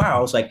 I'm like, wow.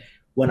 I was like,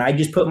 when I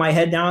just put my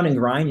head down and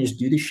grind, just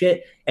do the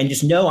shit and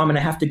just know I'm going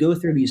to have to go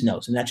through these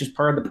no's. And that's just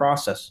part of the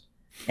process.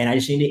 And I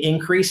just need to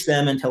increase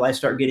them until I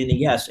start getting a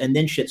yes. And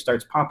then shit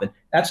starts popping.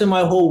 That's when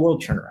my whole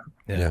world turn around.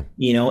 Yeah.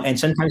 You know, and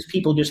sometimes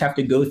people just have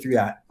to go through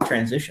that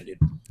transition, dude.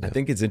 I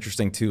think it's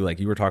interesting too. Like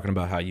you were talking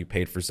about how you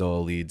paid for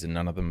Zillow leads and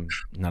none of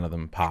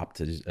them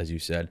popped, as you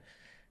said,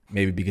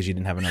 maybe because you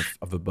didn't have enough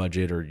of a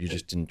budget or you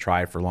just didn't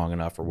try it for long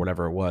enough or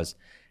whatever it was.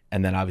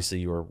 And then obviously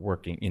you were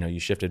working, you know, you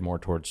shifted more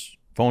towards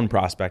phone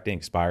prospecting,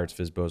 expireds,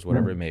 FSBOs,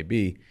 whatever it may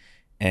be.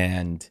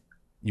 And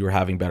you were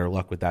having better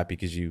luck with that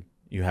because you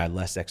had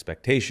less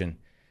expectation.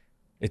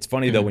 It's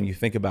funny though, when you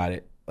think about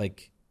it,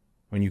 like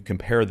when you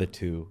compare the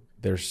two,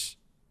 there's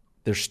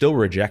still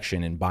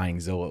rejection in buying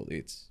Zillow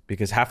leads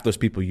because half those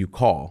people you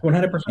call,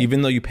 100%.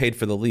 even though you paid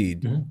for the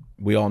lead,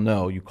 we all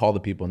know you call the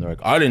people and they're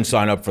like, I didn't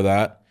sign up for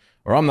that,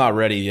 or I'm not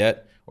ready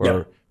yet,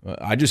 or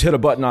I just hit a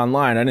button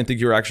online. I didn't think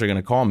you were actually going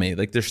to call me.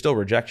 Like there's still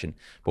rejection.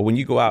 But when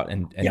you go out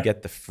and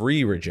get the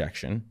free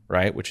rejection,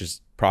 right, which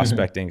is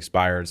prospecting,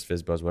 expireds,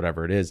 FSBOs,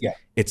 whatever it is,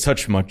 it's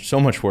so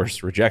much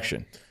worse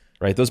rejection,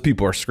 right? Those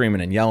people are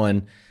screaming and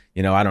yelling,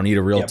 you know, I don't need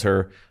a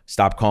realtor.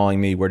 Stop calling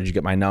me. Where did you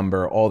get my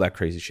number? All that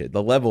crazy shit.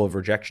 The level of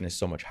rejection is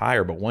so much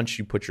higher. But once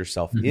you put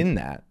yourself in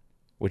that,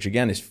 which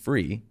again is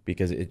free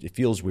because it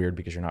feels weird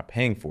because you're not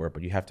paying for it,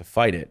 but you have to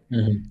fight it.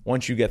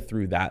 Once you get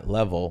through that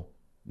level,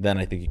 then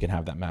I think you can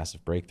have that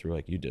massive breakthrough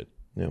like you did.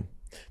 Yeah.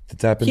 To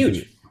tap into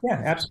Huge.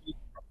 Yeah, absolutely.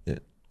 Yeah.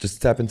 Just to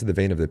tap into the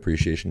vein of the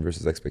appreciation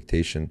versus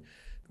expectation.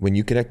 When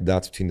you connect the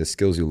dots between the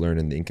skills you learn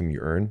and the income you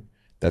earn,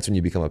 that's when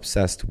you become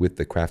obsessed with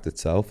the craft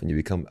itself and you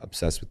become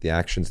obsessed with the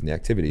actions and the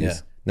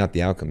activities, not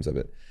the outcomes of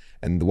it.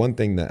 And the one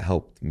thing that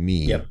helped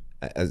me,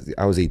 as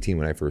I was 18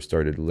 when I first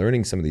started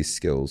learning some of these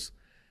skills,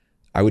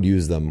 I would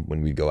use them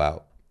when we go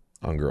out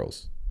on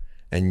girls.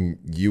 And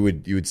you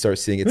would start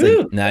seeing it's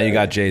like, now you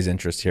got Jay's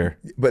interest here.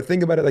 But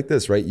think about it like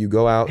this, right? You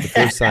go out the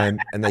first time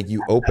and like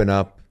you open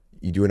up,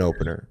 you do an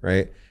opener,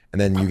 right? And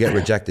then you get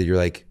rejected. You're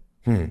like,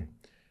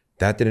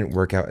 that didn't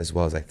work out as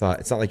well as I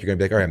thought. It's not like you're gonna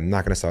be like, all right, I'm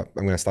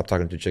gonna stop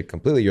talking to a chick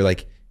completely. You're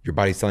like, your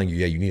body's telling you,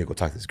 yeah, you need to go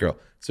talk to this girl.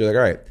 So you're like,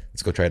 all right,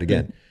 let's go try it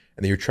again.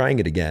 And then you're trying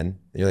it again.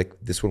 And you're like,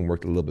 this one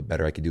worked a little bit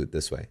better. I could do it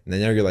this way. And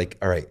then now you're like,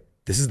 all right,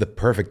 this is the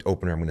perfect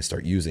opener. I'm gonna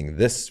start using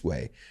this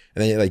way.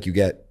 And then like you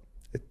get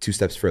two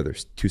steps further.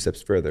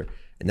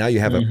 And now you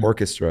have an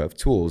orchestra of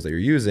tools that you're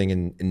using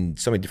and in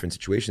so many different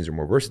situations you're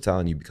more versatile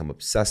and you become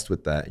obsessed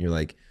with that. And you're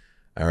like,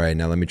 all right,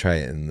 now let me try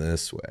it in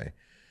this way.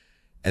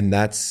 And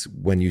that's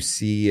when you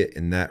see it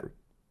in that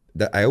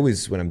I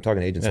always, when I'm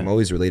talking to agents, I'm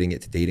always relating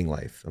it to dating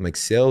life. I'm like,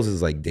 sales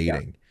is like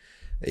dating.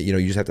 You know,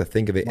 you just have to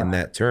think of it in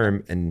that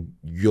term and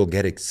you'll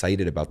get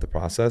excited about the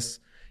process,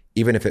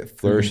 even if it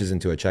flourishes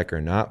into a check or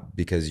not,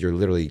 because you're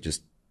literally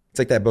just, it's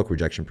like that book,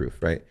 Rejection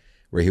Proof, right?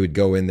 Where he would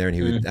go in there and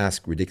he would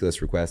ask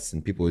ridiculous requests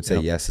and people would say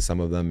yes to some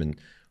of them. And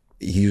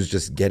he was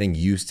just getting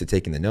used to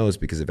taking the no's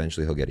because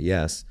eventually he'll get a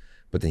yes,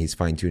 but then he's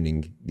fine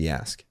tuning the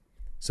ask.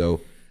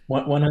 So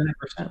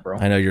 100%, bro.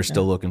 I know you're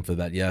still looking for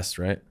that yes,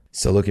 right?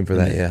 Still looking for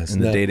that yes. In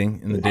the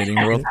dating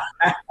world.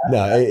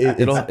 No,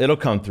 it'll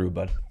come through,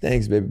 bud.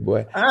 Thanks, baby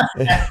boy.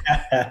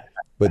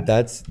 But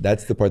that's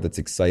the part that's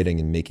exciting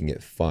and making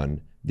it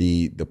fun.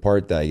 The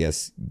part that I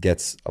guess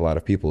gets a lot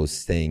of people is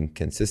staying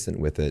consistent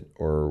with it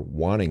or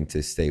wanting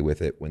to stay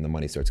with it when the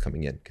money starts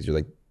coming in because you're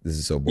like, this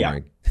is so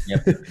boring.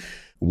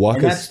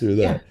 Walk us through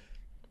that.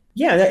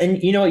 Yeah,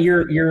 and you know,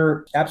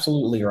 you're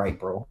absolutely right,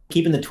 bro.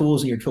 Keeping the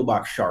tools in your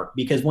toolbox sharp,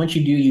 because once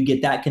you do, you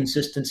get that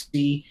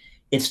consistency.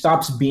 It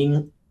stops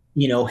being,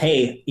 you know,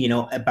 hey, you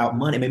know, about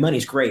money. I mean,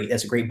 money's great.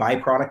 That's a great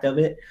byproduct of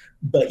it.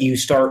 But you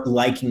start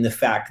liking the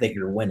fact that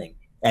you're winning.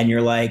 And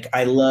you're like,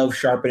 I love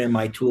sharpening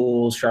my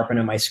tools,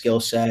 sharpening my skill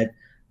set,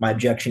 my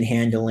objection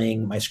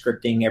handling, my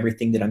scripting,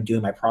 everything that I'm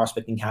doing, my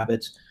prospecting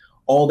habits,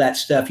 all that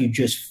stuff you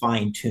just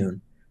fine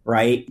tune.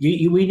 Right?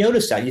 We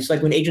notice that. It's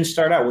like when agents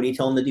start out, what do you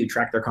tell them to do?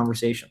 Track their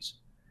conversations,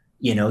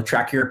 you know,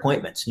 track your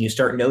appointments. And you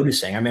start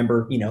noticing. I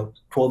remember, you know,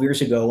 12 years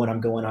ago when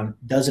I'm going on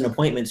a dozen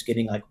appointments,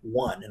 getting like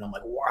one. And I'm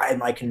like, why is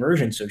my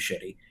conversion so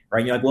shitty? Right?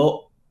 And you're like,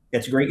 well,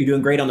 that's great. You're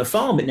doing great on the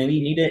phone, but maybe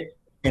you need to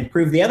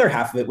improve the other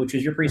half of it, which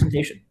is your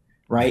presentation,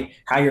 right?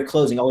 How you're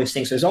closing, all these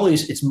things. There's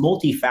always, it's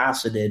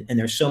multifaceted and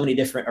there's so many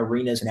different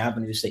arenas and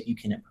avenues that you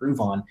can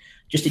improve on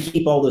just to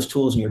keep all those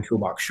tools in your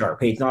toolbox sharp.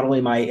 Hey, it's not only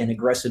am I an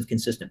aggressive,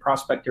 consistent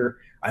prospector,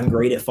 I'm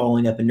great at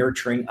following up and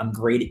nurturing. I'm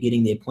great at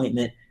getting the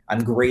appointment.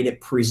 I'm great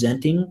at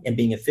presenting and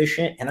being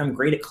efficient. And I'm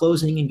great at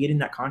closing and getting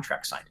that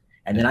contract signed.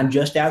 And then I'm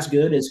just as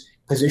good as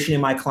positioning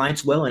my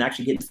clients well and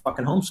actually getting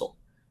fucking home sold.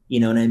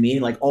 You know what I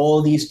mean? Like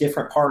all these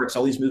different parts,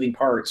 all these moving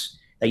parts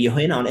that you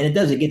hit on. And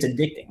it gets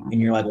addicting. And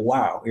you're like,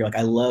 wow. You're like,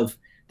 I love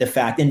the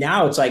fact. And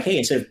now it's like, hey,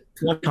 instead of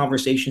 20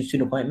 conversations to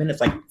an appointment,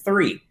 it's like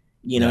 3.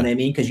 You know what I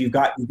mean? Because you've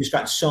just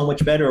gotten so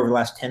much better over the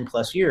last 10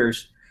 plus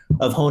years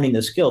of honing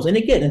the skills. And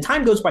again, and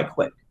time goes by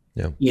quick.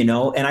 You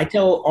know, and I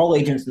tell all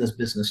agents in this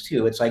business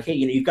too, it's like, hey,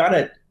 you know, you've got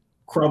to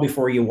crawl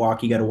before you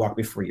walk. You got to walk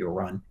before you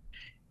run.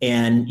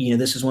 And, you know,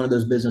 this is one of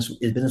those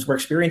business where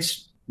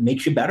experience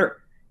makes you better.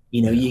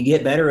 You know, you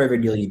get better every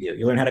deal you do.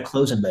 You learn how to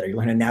close them better. You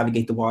learn how to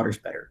navigate the waters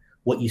better,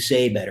 what you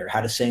say better, how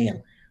to say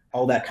them,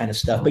 all that kind of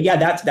stuff. But yeah,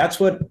 that's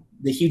what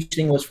the huge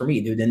thing was for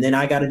me, dude. And then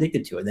I got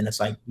addicted to it. Then it's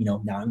like,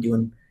 now I'm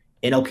doing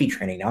NLP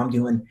training. Now I'm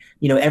doing,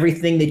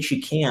 everything that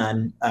you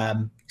can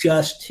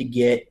just to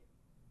get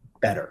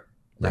better.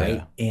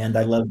 Right. Yeah. And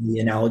I love the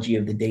analogy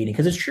of the dating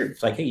because it's true.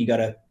 It's like, hey, you got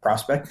to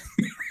prospect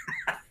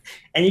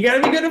and you got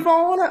to be good at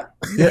following up.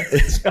 Yeah.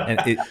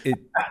 And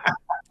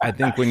I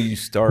think when you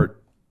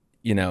start,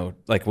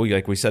 like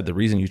we said, the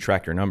reason you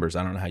track your numbers,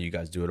 I don't know how you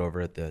guys do it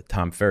over at the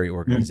Tom Ferry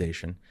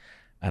organization.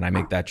 And I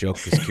make that joke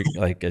because,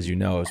 like, as you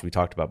know, as we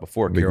talked about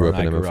before, Carol and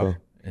I grew up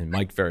in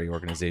Mike Ferry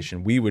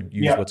organization. We would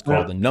use what's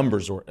called a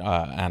numbers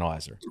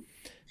analyzer.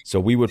 So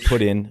we would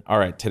put in, all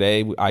right,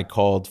 today I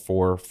called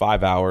for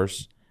 5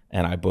 hours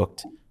and I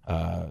booked,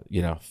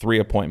 3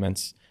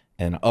 appointments.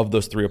 And of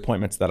those 3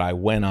 appointments that I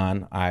went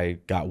on, I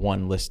got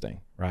 1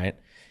 listing, right?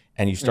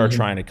 And you start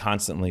trying to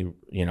constantly,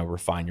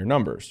 refine your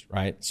numbers,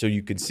 right? So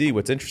you could see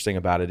what's interesting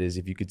about it is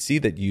if you could see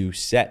that you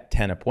set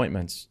 10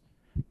 appointments,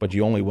 but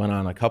you only went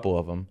on a couple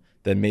of them,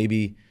 then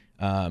maybe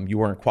you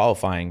weren't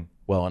qualifying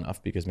well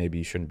enough because maybe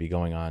you shouldn't be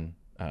going on.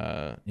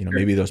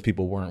 Maybe those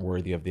people weren't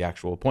worthy of the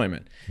actual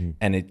appointment,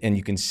 and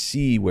you can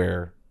see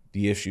where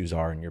the issues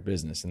are in your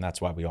business, and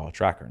that's why we all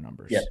track our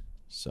numbers. Yeah.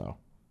 So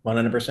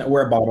 100%,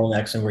 where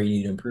bottlenecks and where you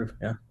need to improve.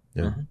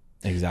 Yeah.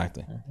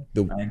 Exactly.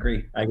 I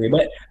agree.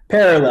 But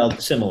parallel,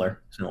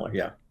 similar.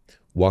 Yeah.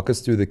 Walk us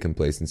through the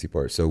complacency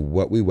part. So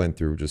what we went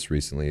through just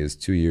recently is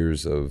 2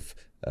 years of,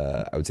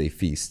 I would say,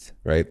 feast,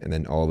 right? And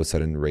then all of a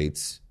sudden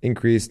rates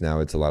increase. Now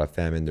it's a lot of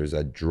famine. There's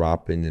a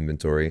drop in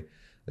inventory,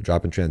 a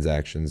drop in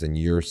transactions. And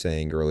you're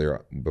saying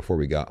earlier before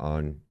we got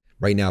on,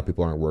 right now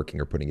people aren't working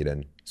or putting it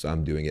in. So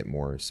I'm doing it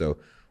more. So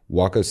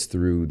walk us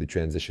through the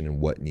transition and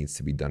what needs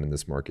to be done in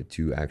this market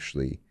to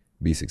actually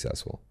be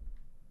successful.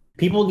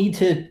 People need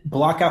to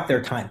block out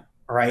their time,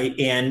 right?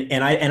 And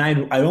I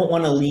don't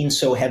want to lean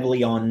so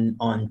heavily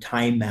on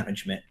time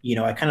management.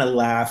 I kind of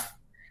laugh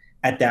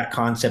at that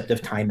concept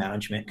of time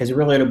management because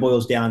really what it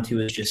boils down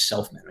to is just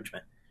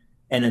self-management.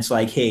 And it's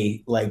like,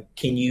 hey,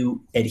 can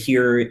you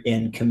adhere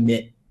and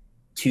commit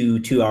to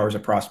 2 hours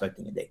of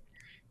prospecting a day?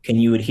 Can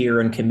you adhere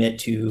and commit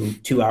to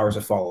 2 hours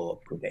of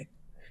follow-up per day?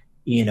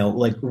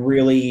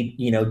 Really,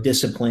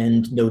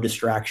 disciplined, no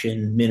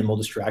distraction, minimal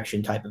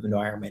distraction type of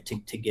environment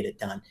to get it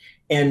done.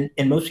 And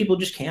most people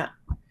just can't,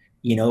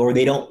 or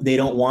they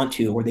don't want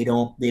to, or they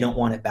don't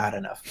want it bad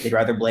enough. They'd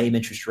rather blame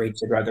interest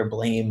rates. They'd rather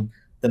blame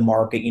the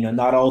market.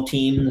 Not all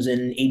teams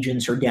and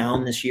agents are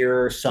down this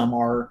year. Some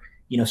are,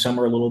 some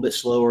are a little bit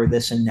slower,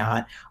 this and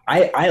that.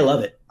 I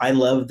love it. I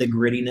love the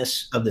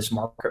grittiness of this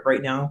market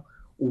right now.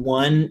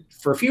 One,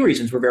 for a few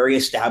reasons, we're very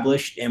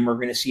established and we're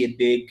going to see a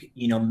big,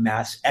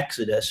 mass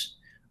exodus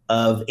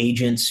of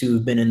agents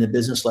who've been in the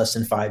business less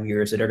than 5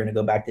 years that are going to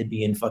go back to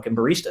being fucking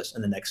baristas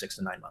in the next 6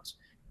 to 9 months.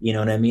 You know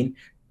what I mean?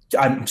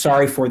 I'm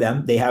sorry for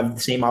them. They have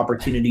the same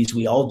opportunities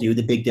we all do.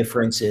 The big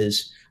difference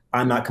is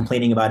I'm not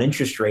complaining about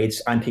interest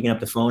rates. I'm picking up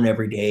the phone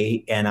every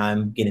day and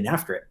I'm getting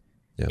after it.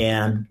 Yeah.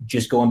 And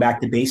just going back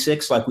to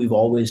basics like we've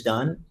always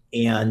done.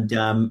 And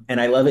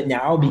I love it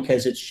now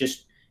because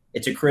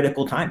it's a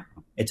critical time.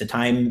 It's a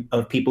time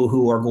of people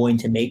who are going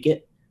to make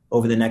it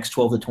over the next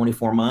 12 to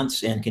 24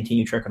 months and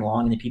continue trekking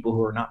along, and the people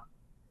who are not.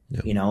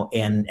 Yeah.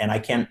 And I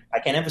can't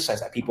emphasize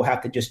that. People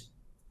have to just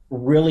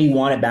really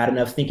want it bad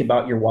enough. Think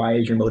about your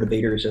whys, your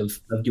motivators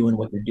of doing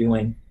what you're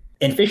doing,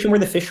 and fishing where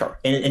the fish are.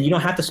 And you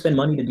don't have to spend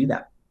money to do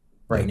that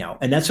right now.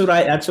 And that's what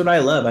I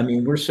love. I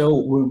mean,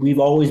 we've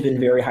always been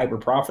very hyper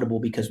profitable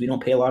because we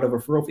don't pay a lot of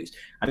referral fees.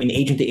 I mean,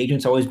 agent to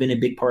agent's always been a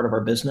big part of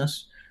our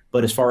business.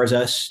 But as far as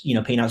us,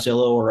 paying out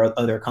Zillow or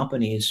other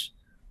companies,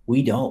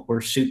 we don't.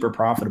 We're super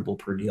profitable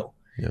per deal.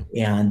 Yeah.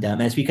 And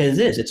it's because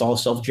it's all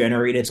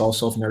self-generated. It's all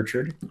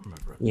self-nurtured.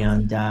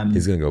 And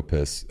he's going to go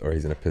piss, or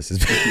he's going to piss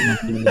his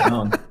pants.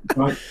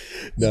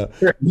 No.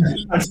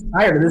 I'm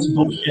tired of this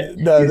bullshit.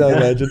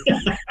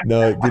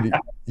 No, dude,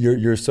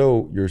 you're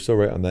so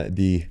right on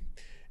that.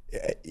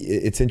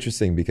 It's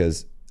interesting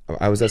because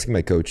I was asking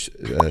my coach,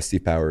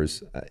 Steve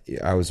Powers,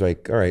 I was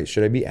like, all right,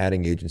 should I be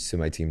adding agents to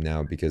my team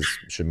now? Because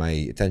should my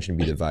attention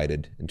be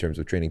divided in terms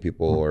of training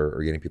people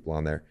or getting people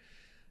on there?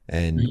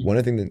 And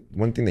one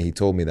thing that he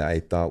told me that I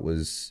thought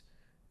it's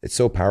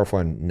so powerful,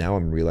 and now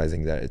I'm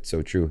realizing that it's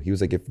so true. He was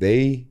like, if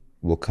they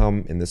will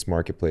come in this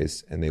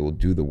marketplace and they will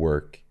do the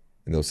work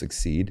and they'll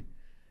succeed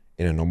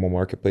in a normal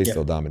marketplace,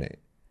 they'll dominate.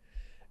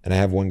 And I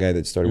have one guy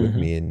that started with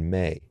me in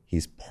May.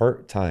 He's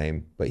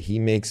part-time, but he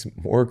makes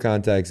more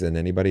contacts than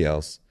anybody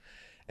else.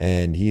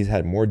 And he's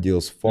had more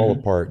deals fall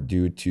apart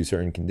due to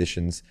certain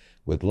conditions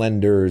with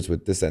lenders,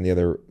 with this, that, and the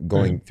other,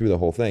 going through the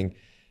whole thing.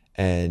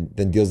 And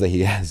then deals that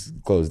he has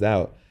closed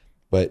out.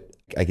 But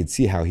I could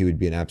see how he would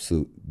be an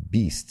absolute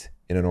beast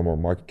in a normal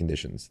market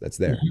conditions that's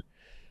there.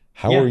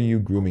 How are you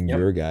grooming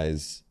your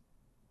guys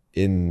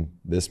in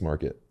this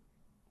market?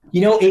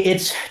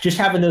 It's just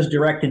having those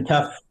direct and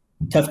tough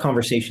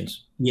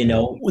conversations.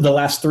 The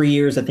last 3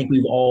 years, I think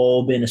we've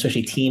all been,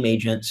 especially team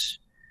agents,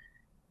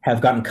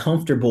 have gotten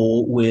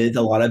comfortable with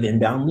a lot of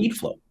inbound lead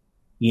flow.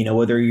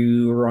 Whether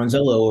you are on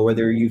Zillow or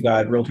whether you've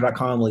got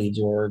Realtor.com leads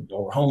or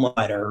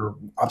HomeLight or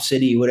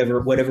OpCity,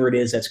 whatever it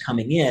is that's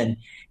coming in.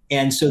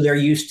 And so they're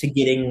used to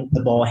getting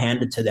the ball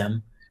handed to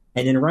them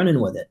and then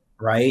running with it,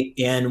 right?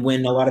 And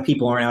when a lot of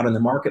people aren't out in the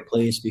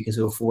marketplace because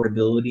of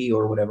affordability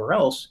or whatever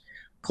else,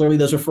 clearly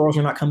those referrals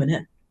are not coming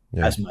in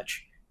as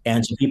much.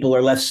 And so people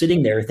are left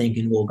sitting there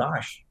thinking, well,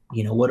 gosh,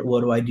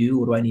 what do I do?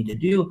 What do I need to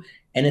do?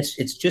 And it's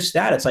just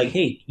that. It's like,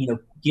 hey,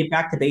 get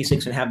back to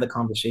basics and have the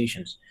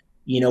conversations.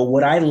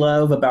 What I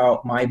love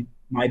about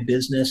my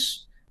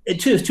business,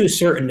 to a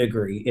certain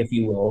degree, if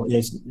you will,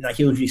 it's not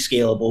hugely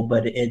scalable,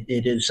 but it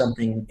is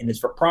something, and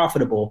it's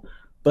profitable.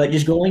 But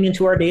just going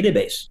into our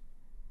database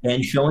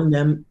and showing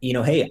them,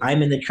 hey,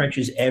 I'm in the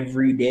trenches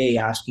every day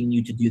asking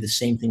you to do the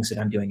same things that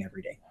I'm doing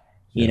every day.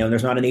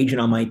 There's not an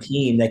agent on my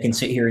team that can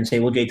sit here and say,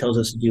 well, Jay tells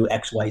us to do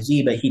X, Y,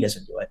 Z, but he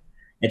doesn't do it.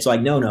 It's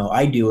like, no,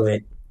 I do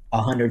it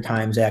 100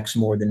 times X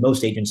more than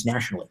most agents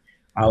nationally.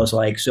 I was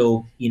like,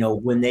 so,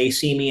 when they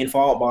see me in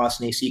Follow Up Boss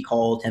and they see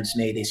call attempts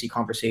made, they see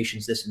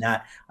conversations, this and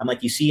that. I'm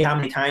like, you see how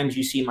many times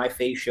you see my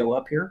face show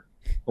up here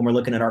when we're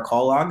looking at our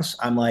call logs?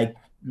 I'm like,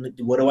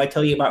 what do I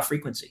tell you about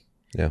frequency?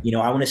 Yeah.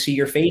 I want to see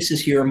your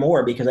faces here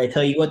more, because I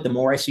tell you what, the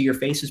more I see your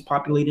faces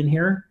populate in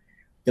here,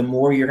 the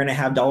more you're going to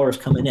have dollars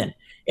coming in.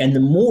 And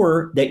the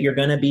more that you're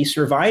going to be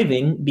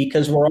surviving,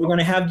 because we're all going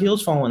to have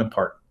deals falling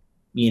apart,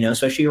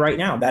 especially right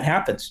now. That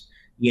happens.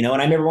 And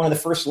I remember one of the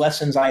first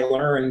lessons I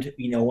learned,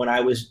 when I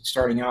was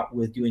starting out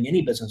with doing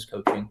any business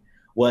coaching,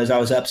 was I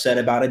was upset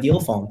about a deal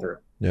falling through,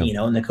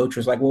 and the coach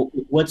was like, well,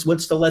 what's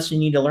the lesson you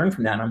need to learn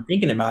from that? And I'm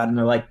thinking about it, and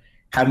they're like,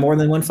 have more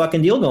than one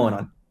fucking deal going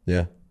on.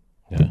 Yeah.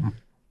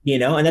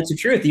 And that's the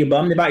truth. You're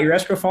bummed about your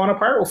escrow falling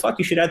apart. Well, fuck,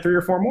 you should add 3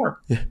 or 4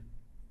 more. Yeah.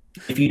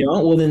 If you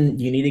don't, well, then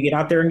you need to get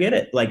out there and get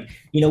it. Like,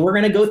 we're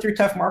going to go through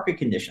tough market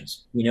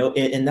conditions,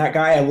 and that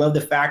guy, I love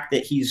the fact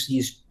that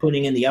he's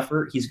putting in the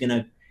effort. He's going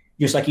to,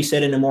 just like you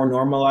said, in a more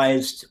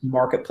normalized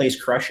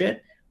marketplace, crush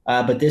it.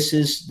 But this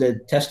is the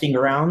testing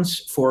grounds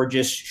for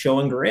just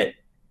showing grit.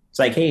 It's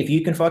like, hey, if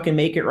you can fucking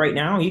make it right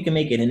now, you can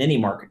make it in any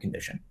market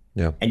condition.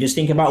 Yeah. And just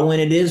think about when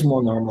it is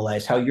more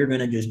normalized, how you're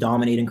going to just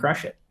dominate and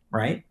crush it,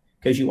 right?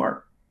 Because you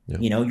are.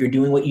 Yeah. You're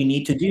doing what you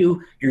need to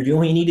do. You're doing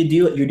what you need to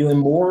do. You're doing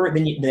more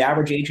than the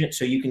average agent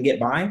so you can get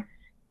by.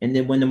 And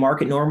then when the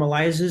market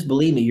normalizes,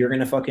 believe me, you're going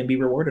to fucking be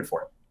rewarded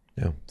for it.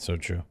 Yeah, so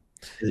true.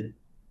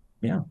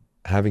 Yeah.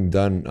 Having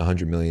done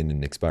 100 million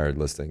in expired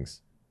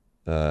listings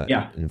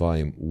in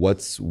volume,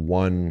 what's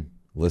one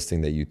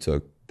listing that you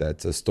took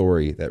that's a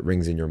story that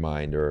rings in your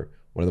mind, or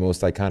one of the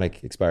most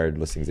iconic expired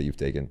listings that you've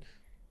taken?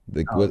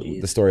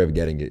 The story of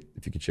getting it,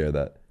 if you could share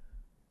that.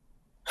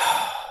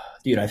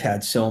 Dude, I've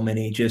had so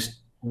many just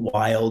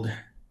wild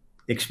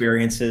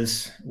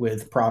experiences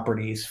with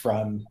properties,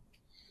 from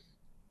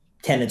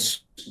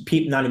tenants,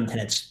 not even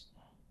tenants,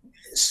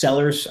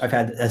 sellers.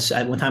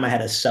 One time I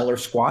had a seller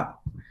squat,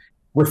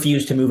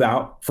 refused to move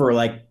out for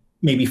like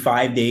maybe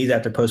 5 days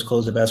after post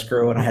close of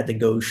escrow, and I had to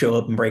go show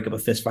up and break up a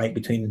fist fight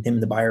between him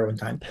and the buyer one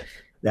time.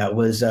 That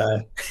was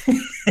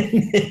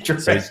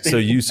interesting. So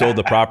you sold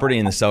the property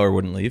and the seller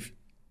wouldn't leave?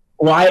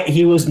 Well,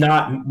 he was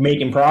not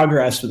making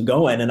progress with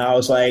going, and I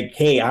was like,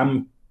 hey,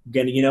 I'm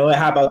gonna,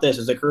 how about this?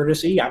 As a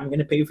courtesy, I'm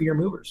gonna pay for your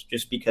movers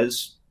just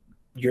because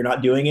you're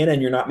not doing it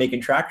and you're not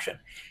making traction.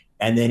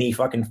 And then he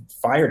fucking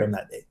fired him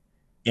that day.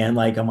 And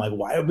like, I'm like,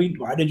 why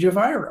did you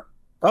fire him?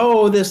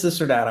 Oh, this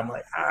or that. I'm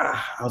like,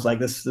 I was like,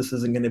 this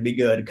isn't gonna be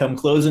good. Come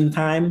closing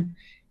time,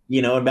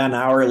 about an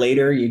hour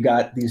later, you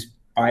got these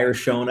buyers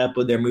showing up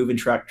with their moving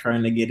truck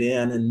trying to get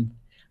in, and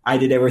I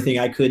did everything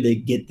I could to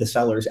get the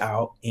sellers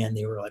out, and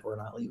they were like, we're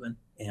not leaving,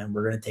 and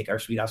we're gonna take our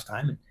sweet house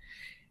time.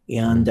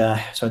 And so I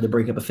had to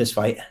break up a fist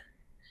fight.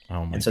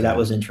 And so that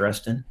was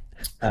interesting.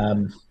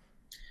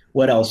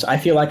 What else? I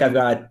feel like I've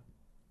got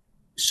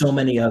so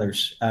many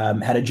others.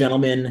 Had a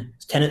gentleman,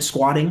 tenant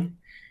squatting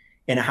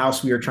in a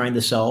house we were trying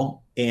to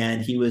sell,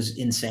 and he was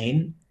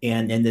insane,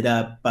 and ended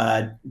up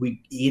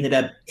he ended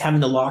up having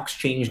the locks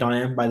changed on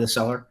him by the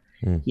seller.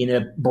 He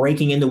ended up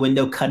breaking in the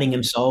window, cutting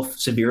himself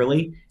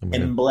severely,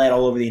 and bled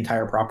all over the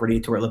entire property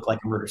to where it looked like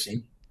a murder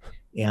scene.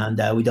 And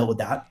we dealt with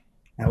that.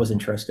 That was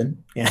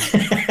interesting. Yeah.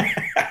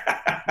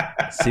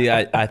 See,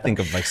 I think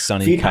of like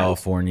sunny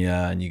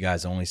California, and you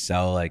guys only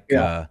sell like,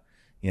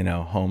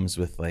 homes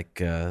with like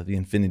the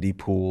infinity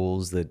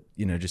pools that,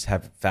 just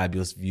have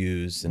fabulous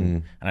views.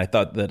 And I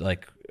thought that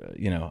like,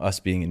 us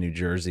being in New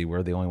Jersey,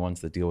 we're the only ones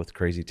that deal with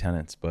crazy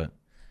tenants, but.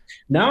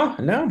 No,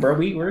 bro.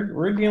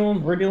 We're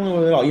dealing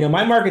with it all.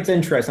 My market's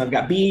interesting. I've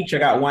got beach, I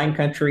got wine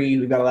country,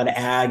 we've got a lot of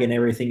ag and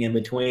everything in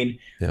between.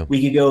 Yeah.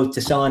 We could go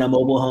to selling a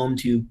mobile home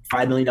to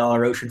 $5 million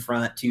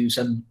oceanfront, to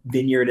some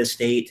vineyard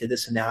estate, to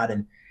this and that,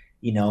 and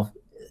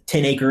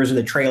 10 acres with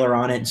a trailer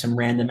on it and some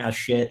random ass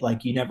shit.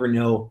 Like, you never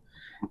know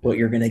what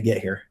you're gonna get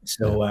here.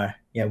 So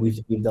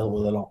we've dealt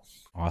with it all.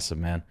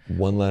 Awesome, man.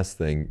 One last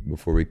thing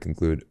before we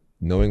conclude.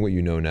 Knowing what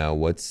you know now,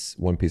 what's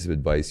one piece of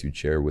advice you'd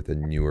share with a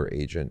newer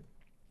agent?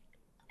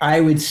 I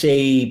would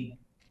say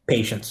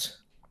patience,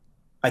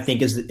 I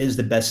think is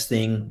the best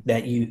thing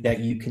that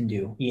you can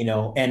do,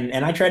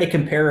 and I try to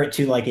compare it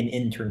to like an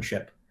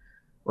internship,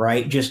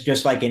 right?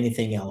 Just like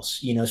anything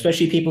else,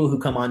 especially people who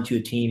come onto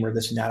a team or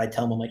this and that. I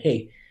tell them, I'm like,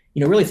 hey,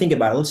 Really think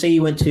about it. Let's say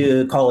you went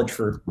to college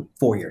for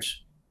 4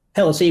 years.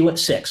 Hell, let's say you went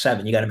 6,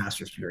 7, you got a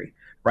master's degree,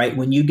 right?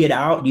 When you get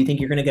out, do you think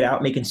you're going to get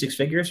out making 6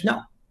 figures?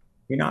 No,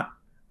 you're not.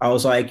 I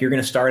was like, you're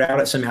going to start out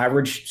at some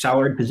average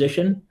salaried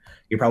position.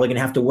 You're probably going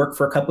to have to work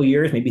for a couple of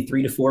years, maybe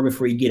 3 to 4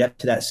 before you get up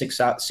to that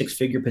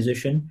six-figure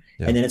position.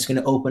 Yeah. And then it's going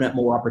to open up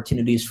more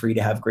opportunities for you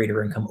to have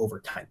greater income over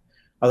time.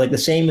 I was like, the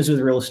same as with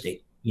real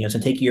estate. It's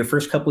going to take you your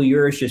first couple of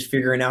years just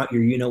figuring out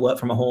your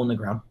from a hole in the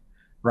ground,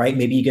 right?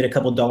 Maybe you get a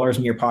couple of dollars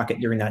in your pocket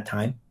during that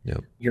time.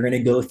 Yep. You're going to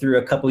go through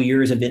a couple of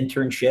years of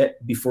internship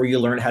before you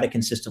learn how to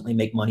consistently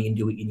make money and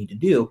do what you need to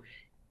do.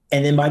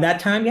 And then by that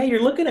time,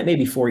 you're looking at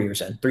maybe 4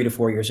 years in, 3 to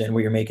 4 years in,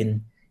 where you're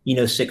making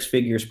 6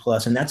 figures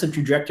plus. And that's a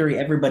trajectory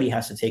everybody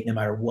has to take no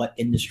matter what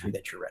industry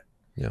that you're in.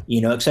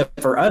 Yeah.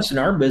 Except for us in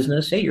our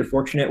business, hey, you're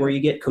fortunate where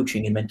you get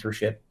coaching and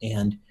mentorship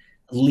and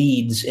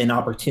leads and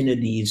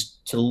opportunities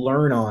to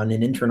learn on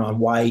and intern on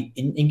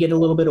and get a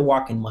little bit of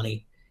walk-in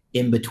money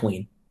in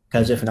between.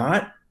 Because if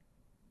not,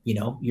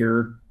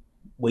 you're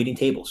waiting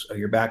tables or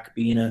you're back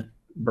being a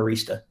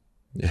barista.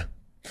 Yeah.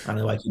 I don't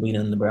know why I keep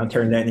leaning in the brown,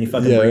 turning that any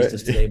fucking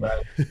baristas today,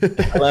 but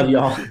I love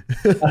y'all.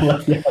 I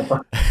love y'all.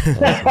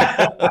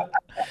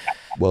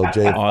 Well,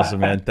 Jay,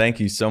 awesome, man.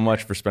 Thank you so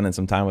much for spending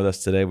some time with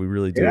us today. We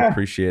really do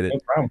appreciate it. No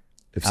problem.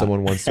 If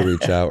someone wants to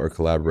reach out or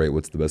collaborate,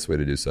 what's the best way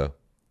to do so?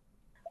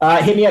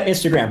 Hit me up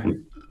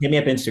Instagram.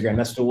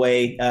 That's the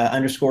way.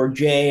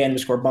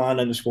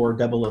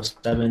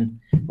 _J_Bond_007,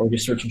 or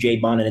just search Jay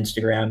Bond on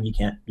Instagram. You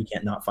can't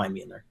not find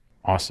me in there.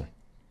 Awesome.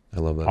 I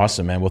love that.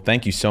 Awesome, man. Well,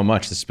 thank you so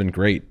much. This has been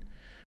great.